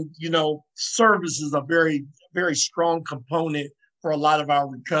 And service is a very, very strong component for a lot of our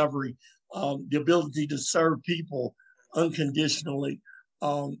recovery. The ability to serve people unconditionally,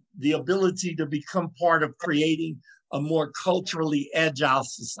 the ability to become part of creating a more culturally agile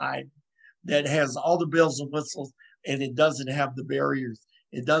society that has all the bells and whistles, and it doesn't have the barriers.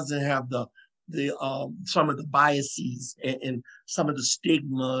 It doesn't have the some of the biases and some of the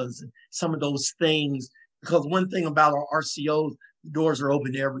stigmas and some of those things. Because one thing about our RCOs, the doors are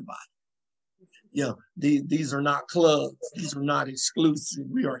open to everybody. These are not clubs. These are not exclusive.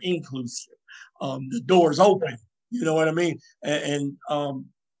 We are inclusive. The door's open. You know what I mean? And I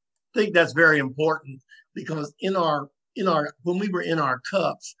think that's very important because when we were in our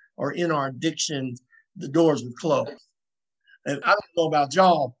cups or in our addictions, the doors were closed. And I don't know about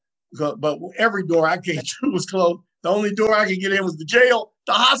y'all, but every door I came through was closed. The only door I could get in was the jail,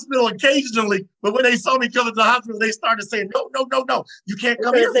 the hospital occasionally. But when they saw me coming to the hospital, they started saying, no, you can't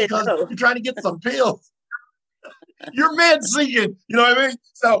come here because you're trying to get some pills. You're med seeking, you know what I mean?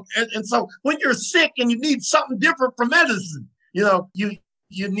 So, and so when you're sick and you need something different from medicine, you know, you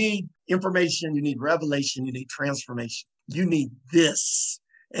need information, you need revelation, you need transformation. You need this.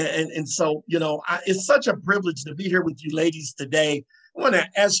 And so, you know, it's such a privilege to be here with you ladies today. I want to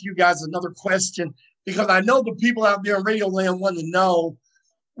ask you guys another question because I know the people out there in Radio Land want to know,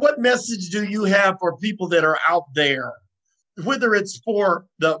 what message do you have for people that are out there? Whether it's for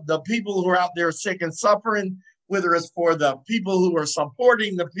the people who are out there sick and suffering, whether it's for the people who are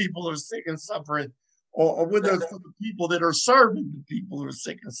supporting the people who are sick and suffering, or whether it's for the people that are serving the people who are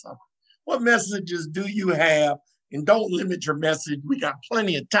sick and suffering. What messages do you have? And don't limit your message. We got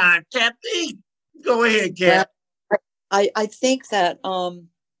plenty of time. Kathy, go ahead, Kathy. I think that,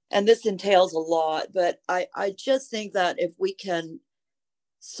 and this entails a lot, but I just think that if we can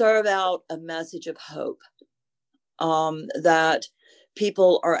serve out a message of hope, that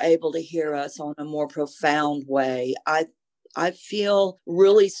people are able to hear us on a more profound way. I feel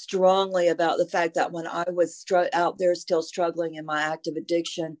really strongly about the fact that when I was out there still struggling in my active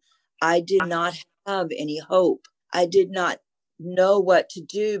addiction, I did not have any hope. I did not know what to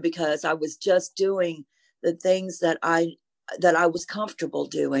do because I was just doing the things that I was comfortable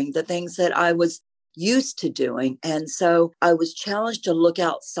doing, the things that I was used to doing. And so I was challenged to look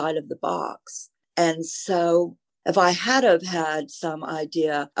outside of the box. And so if I had have had some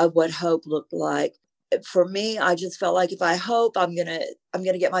idea of what hope looked like, for me, I just felt like if I hope, I'm gonna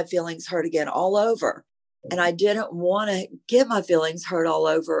get my feelings hurt again all over. And I didn't want to get my feelings hurt all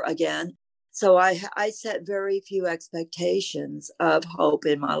over again. So I set very few expectations of hope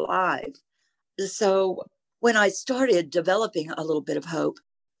in my life. So when I started developing a little bit of hope,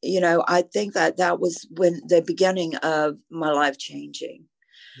 you know, I think that was when the beginning of my life changing.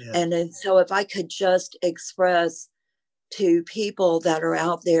 Yeah. And so if I could just express to people that are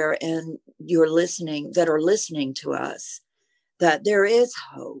out there and that are listening to us, that there is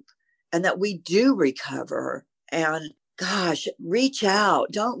hope and that we do recover. And gosh, reach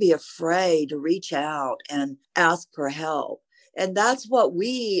out. Don't be afraid to reach out and ask for help. And that's what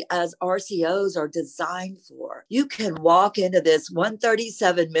we as RCOs are designed for. You can walk into this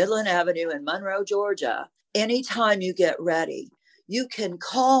 137 Midland Avenue in Monroe, Georgia, anytime you get ready. You can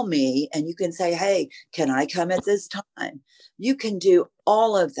call me and you can say, hey, can I come at this time? You can do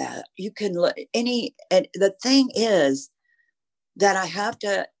all of that. You can and the thing is that I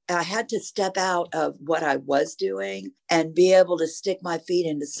had to step out of what I was doing and be able to stick my feet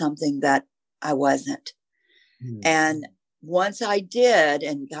into something that I wasn't. Mm-hmm. And once I did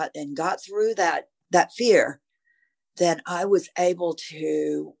and got through that fear, then I was able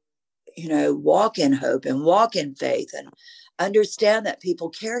to, you know, walk in hope and walk in faith and understand that people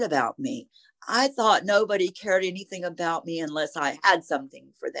cared about me. I thought nobody cared anything about me unless I had something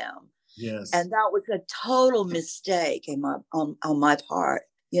for them. Yes. And that was a total mistake on my part,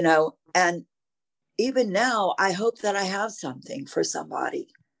 you know. And even now, I hope that I have something for somebody.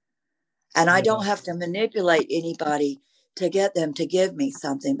 And I don't have to manipulate anybody to get them to give me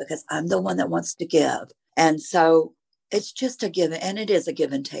something because I'm the one that wants to give. And so it's just a give, and it is a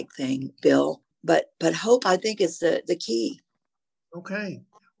give and take thing, Bill. But hope, I think, is the key. Okay.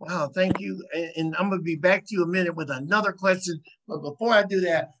 Wow. Thank you. And I'm going to be back to you a minute with another question. But before I do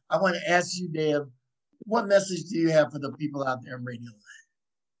that, I want to ask you, Deb, what message do you have for the people out there in Radio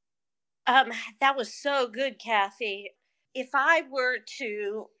Land? That was so good, Kathy. If I were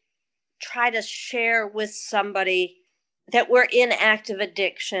to try to share with somebody that we're in active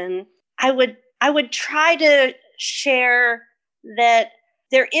addiction, I would try to share that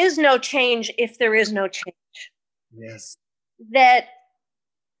there is no change if there is no change. Yes. That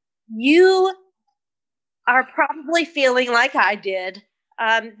you are probably feeling like I did,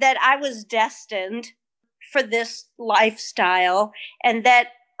 that I was destined for this lifestyle and that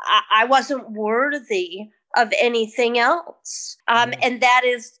I wasn't worthy of anything else. And that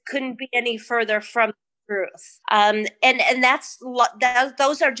couldn't be any further from the truth. And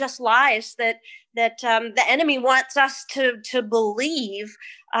those are just lies that the enemy wants us to believe,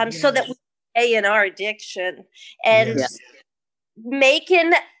 so that we stay in our addiction. And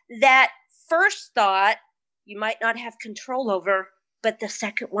making that first thought you might not have control over, but the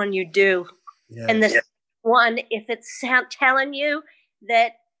second one you do. Yes. And the second one, if it's telling you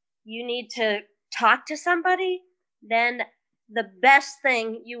that you need to talk to somebody, then the best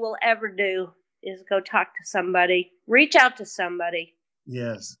thing you will ever do is go talk to somebody, reach out to somebody.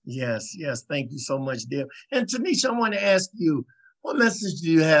 Yes. Thank you so much, Deb. And Tanisha, I want to ask you, what message do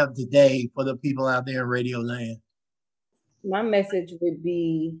you have today for the people out there in Radio Land? My message would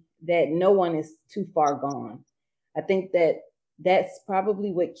be that no one is too far gone. I think that that's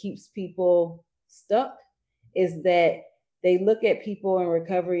probably what keeps people stuck, is that they look at people in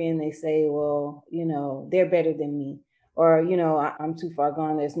recovery and they say, well, they're better than me, or, I'm too far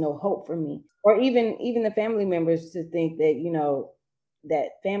gone. There's no hope for me. Or even the family members to think that, that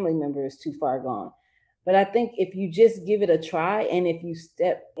family member is too far gone. But I think if you just give it a try, and if you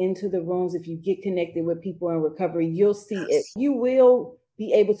step into the rooms, if you get connected with people in recovery, you'll see it. You will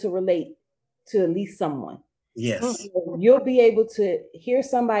be able to relate to at least someone. Yes. You'll be able to hear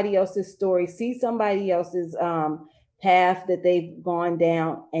somebody else's story, see somebody else's path that they've gone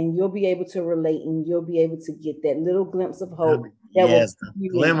down, and you'll be able to relate, and you'll be able to get that little glimpse of hope. Yes, the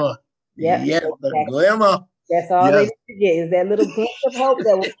glimmer. Yep, yeah, exactly. The glimmer. That's all they need to get, is that little glimpse of hope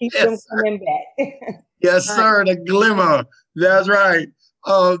that will keep them coming back. Yes, sir, the glimmer. That's right.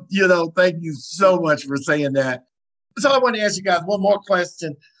 Thank you so much for saying that. So I want to ask you guys one more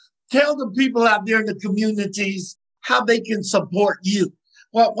question. Tell the people out there in the communities how they can support you.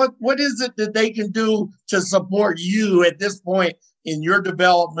 What is it that they can do to support you at this point in your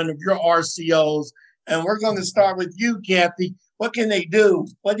development of your RCOs? And we're going to start with you, Kathy. What can they do?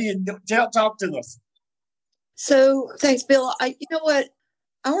 What do you do? Talk to us. So thanks, Bill. You know what?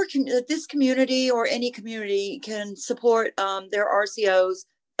 This community, or any community, can support their RCOs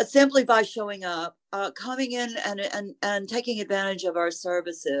simply by showing up, coming in and taking advantage of our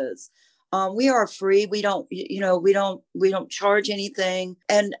services. We are free. We don't charge anything,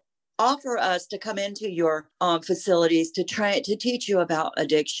 and offer us to come into your facilities to teach you about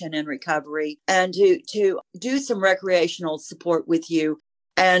addiction and recovery, and to do some recreational support with you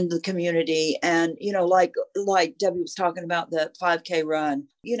and the community. And, like Debbie was talking about, the 5K run,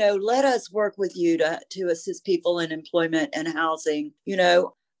 let us work with you to assist people in employment and housing.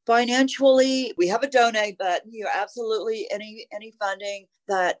 Financially, we have a donate button. Absolutely, any funding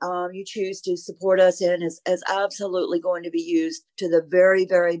that you choose to support us in is absolutely going to be used to the very,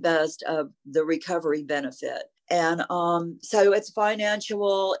 very best of the recovery benefit. And so it's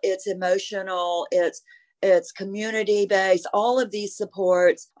financial, it's emotional, it's community-based, all of these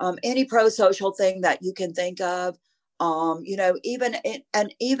supports, any pro-social thing that you can think of, even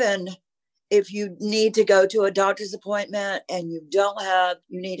if you need to go to a doctor's appointment and you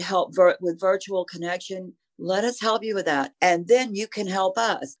need help with virtual connection, let us help you with that. And then you can help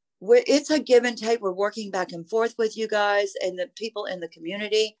us. It's a give and take. We're working back and forth with you guys and the people in the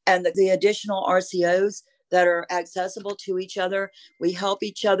community, and the additional RCOs that are accessible to each other. We help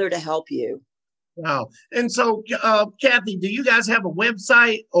each other to help you. Wow. And so, Kathy, do you guys have a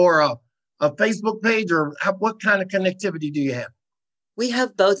website or a Facebook page, or what kind of connectivity do you have? We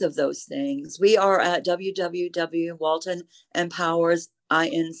have both of those things. We are at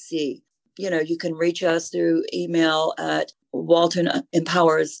www.waltonempowers.inc. You can reach us through email at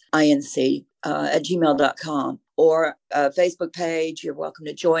waltonempowers.inc@gmail.com, or a Facebook page. You're welcome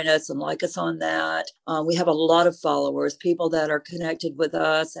to join us and like us on that. We have a lot of followers, people that are connected with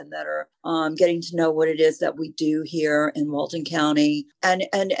us and that are getting to know what it is that we do here in Walton County. And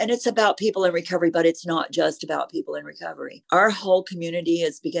it's about people in recovery, but it's not just about people in recovery. Our whole community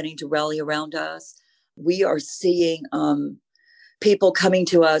is beginning to rally around us. We are seeing people coming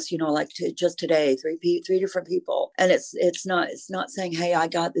to us, just today, three different people. And it's not saying, hey, I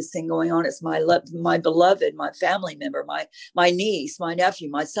got this thing going on. It's my beloved, my family member, my niece, my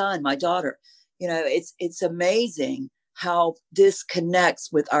nephew, my son, my daughter. It's amazing how this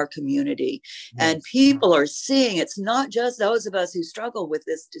connects with our community. Yes. And people are seeing it's not just those of us who struggle with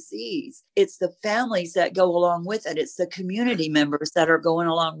this disease. It's the families that go along with it. It's the community members that are going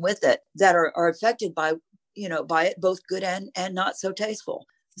along with it that are affected by it, both good and not so tasteful.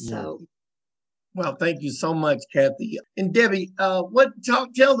 So, well, thank you so much, Kathy. And Debbie, tell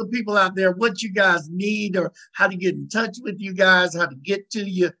the people out there what you guys need, or how to get in touch with you guys, how to get to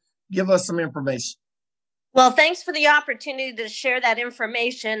you. Give us some information. Well, thanks for the opportunity to share that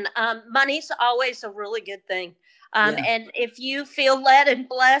information. Money's always a really good thing. And if you feel led and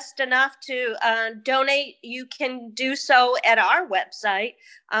blessed enough to donate, you can do so at our website.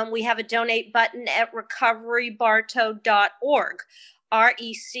 We have a donate button at recoverybartow.org,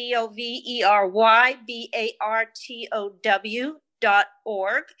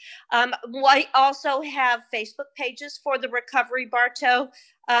 recoverybartow.org. We also have Facebook pages for the Recovery Bartow,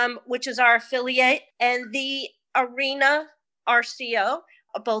 which is our affiliate, and the Arena RCO,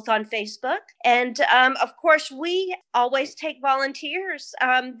 both on Facebook. And of course, we always take volunteers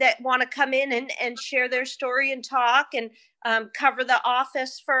that want to come in and share their story and talk and cover the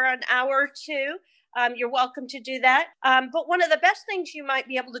office for an hour or two. you're welcome to do that. But one of the best things you might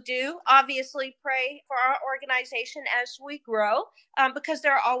be able to do, obviously, pray for our organization as we grow, because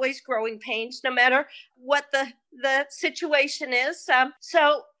there are always growing pains, no matter what the situation is.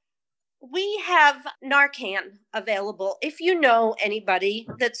 So we have Narcan available. If you know anybody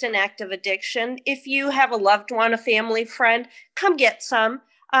that's in active addiction, if you have a loved one, a family friend, come get some.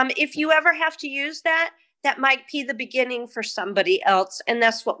 If you ever have to use that might be the beginning for somebody else. And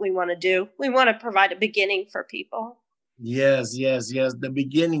that's what we want to do. We want to provide a beginning for people. Yes. The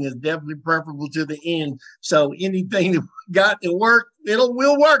beginning is definitely preferable to the end. So anything that we got to work,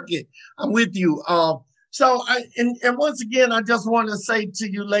 we'll work it. I'm with you. And once again, I just want to say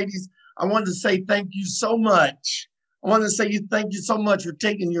to you ladies, I want to say thank you so much. I want to say thank you so much for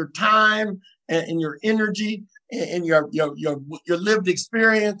taking your time and your energy and your lived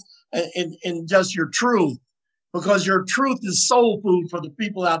experience and just your truth, because your truth is soul food for the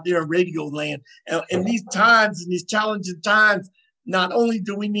people out there in radio land. And in these times, in these challenging times, not only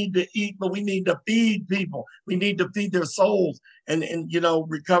do we need to eat, but we need to feed people. We need to feed their souls. And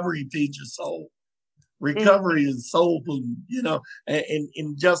recovery feeds your soul. Recovery is soul food,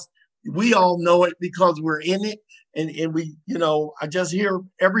 and just, we all know it because we're in it. And we, I just hear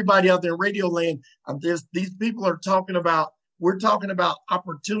everybody out there in radio land. These people are talking about, we're talking about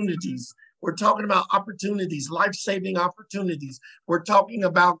opportunities. We're talking about opportunities, life-saving opportunities. We're talking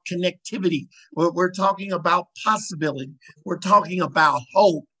about connectivity. We're talking about possibility. We're talking about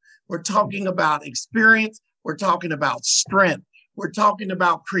hope. We're talking about experience. We're talking about strength. We're talking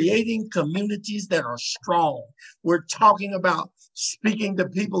about creating communities that are strong. We're talking about speaking to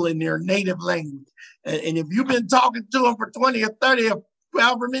people in their native language. And if you've been talking to them for 20 or 30 or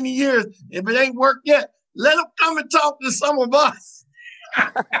however many years, if it ain't worked yet, let them come and talk to some of us.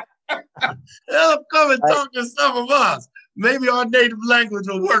 Let them come and talk to some of us. Maybe our native language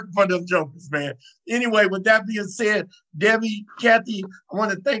will work for them jokers, man. Anyway, with that being said, Debbie, Kathy, I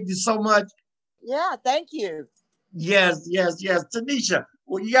want to thank you so much. Yeah, thank you. Yes. Tanisha,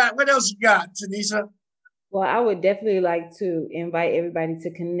 what else you got, Tanisha? Well, I would definitely like to invite everybody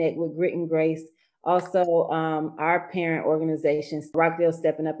to connect with Grit and Grace. Also, our parent organization, Rockdale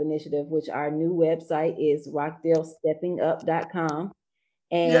Stepping Up Initiative, which our new website is rockdalesteppingup.com.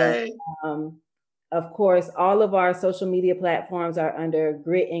 And of course, all of our social media platforms are under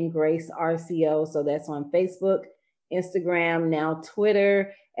Grit and Grace RCO. So that's on Facebook, Instagram, now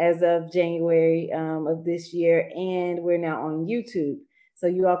Twitter as of January of this year. And we're now on YouTube. So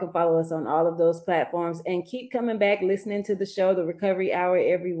you all can follow us on all of those platforms and keep coming back, listening to the show, The Recovery Hour,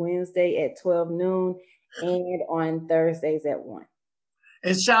 every Wednesday at 12 noon and on Thursdays at 1.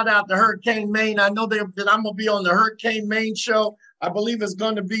 And shout out to Hurricane Maine. I know that I'm going to be on the Hurricane Maine show. I believe it's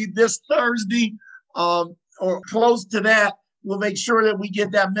going to be this Thursday or close to that. We'll make sure that we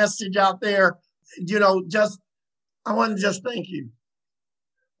get that message out there. I want to just thank you.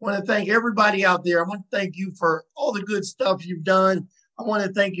 I want to thank everybody out there. I want to thank you for all the good stuff you've done. I want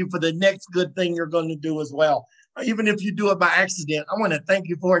to thank you for the next good thing you're going to do as well. Even if you do it by accident, I want to thank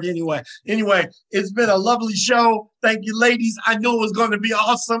you for it anyway. Anyway, it's been a lovely show. Thank you, ladies. I knew it was going to be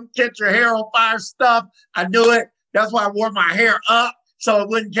awesome. Catch your hair on fire stuff. I knew it. That's why I wore my hair up so it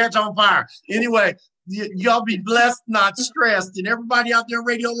wouldn't catch on fire. Anyway, y'all be blessed, not stressed. And everybody out there in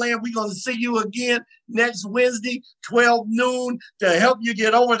Radio Land, we're going to see you again next Wednesday, 12 noon, to help you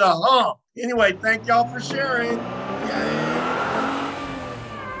get over the hump. Anyway, thank y'all for sharing. Yay.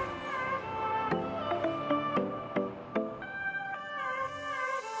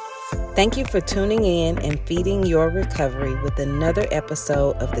 Thank you for tuning in and feeding your recovery with another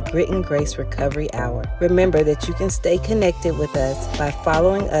episode of the Grit and Grace Recovery Hour. Remember that you can stay connected with us by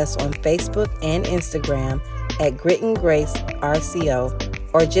following us on Facebook and Instagram at Grit and Grace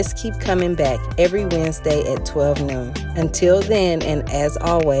RCO, or just keep coming back every Wednesday at 12 noon. Until then, and as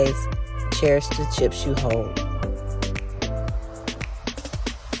always, cherish the chips you hold.